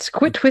it.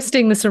 Quit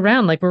twisting this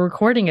around like we're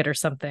recording it or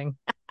something.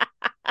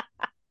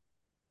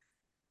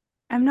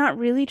 I'm not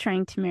really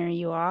trying to marry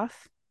you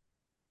off.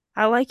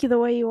 I like you the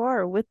way you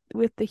are with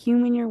the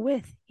human you're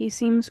with. He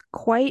seems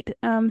quite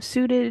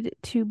suited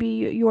to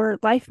be your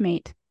life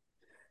mate.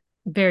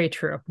 Very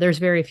true. There's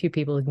very few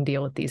people who can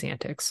deal with these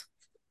antics.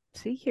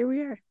 See, here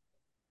we are.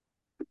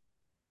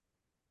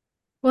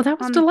 Well, that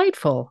was On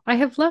delightful. I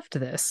have loved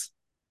this.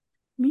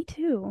 Me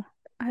too.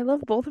 I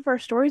love both of our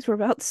stories were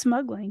about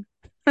smuggling.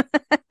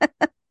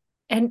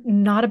 And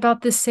not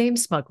about the same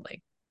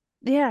smuggling.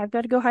 Yeah, I've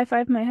got to go high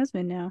five my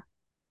husband now.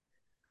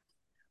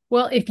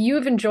 Well, if you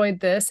have enjoyed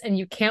this and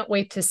you can't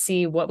wait to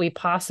see what we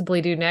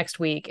possibly do next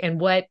week and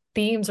what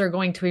themes are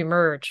going to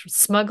emerge,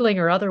 smuggling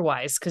or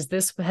otherwise, because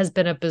this has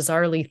been a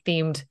bizarrely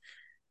themed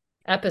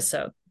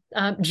episode.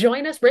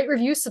 Join us, rate,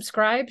 review,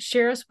 subscribe,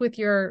 share us with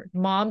your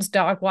mom's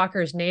dog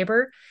walker's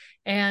neighbor.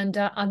 And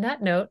on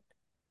that note,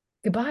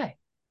 goodbye.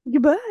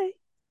 Goodbye.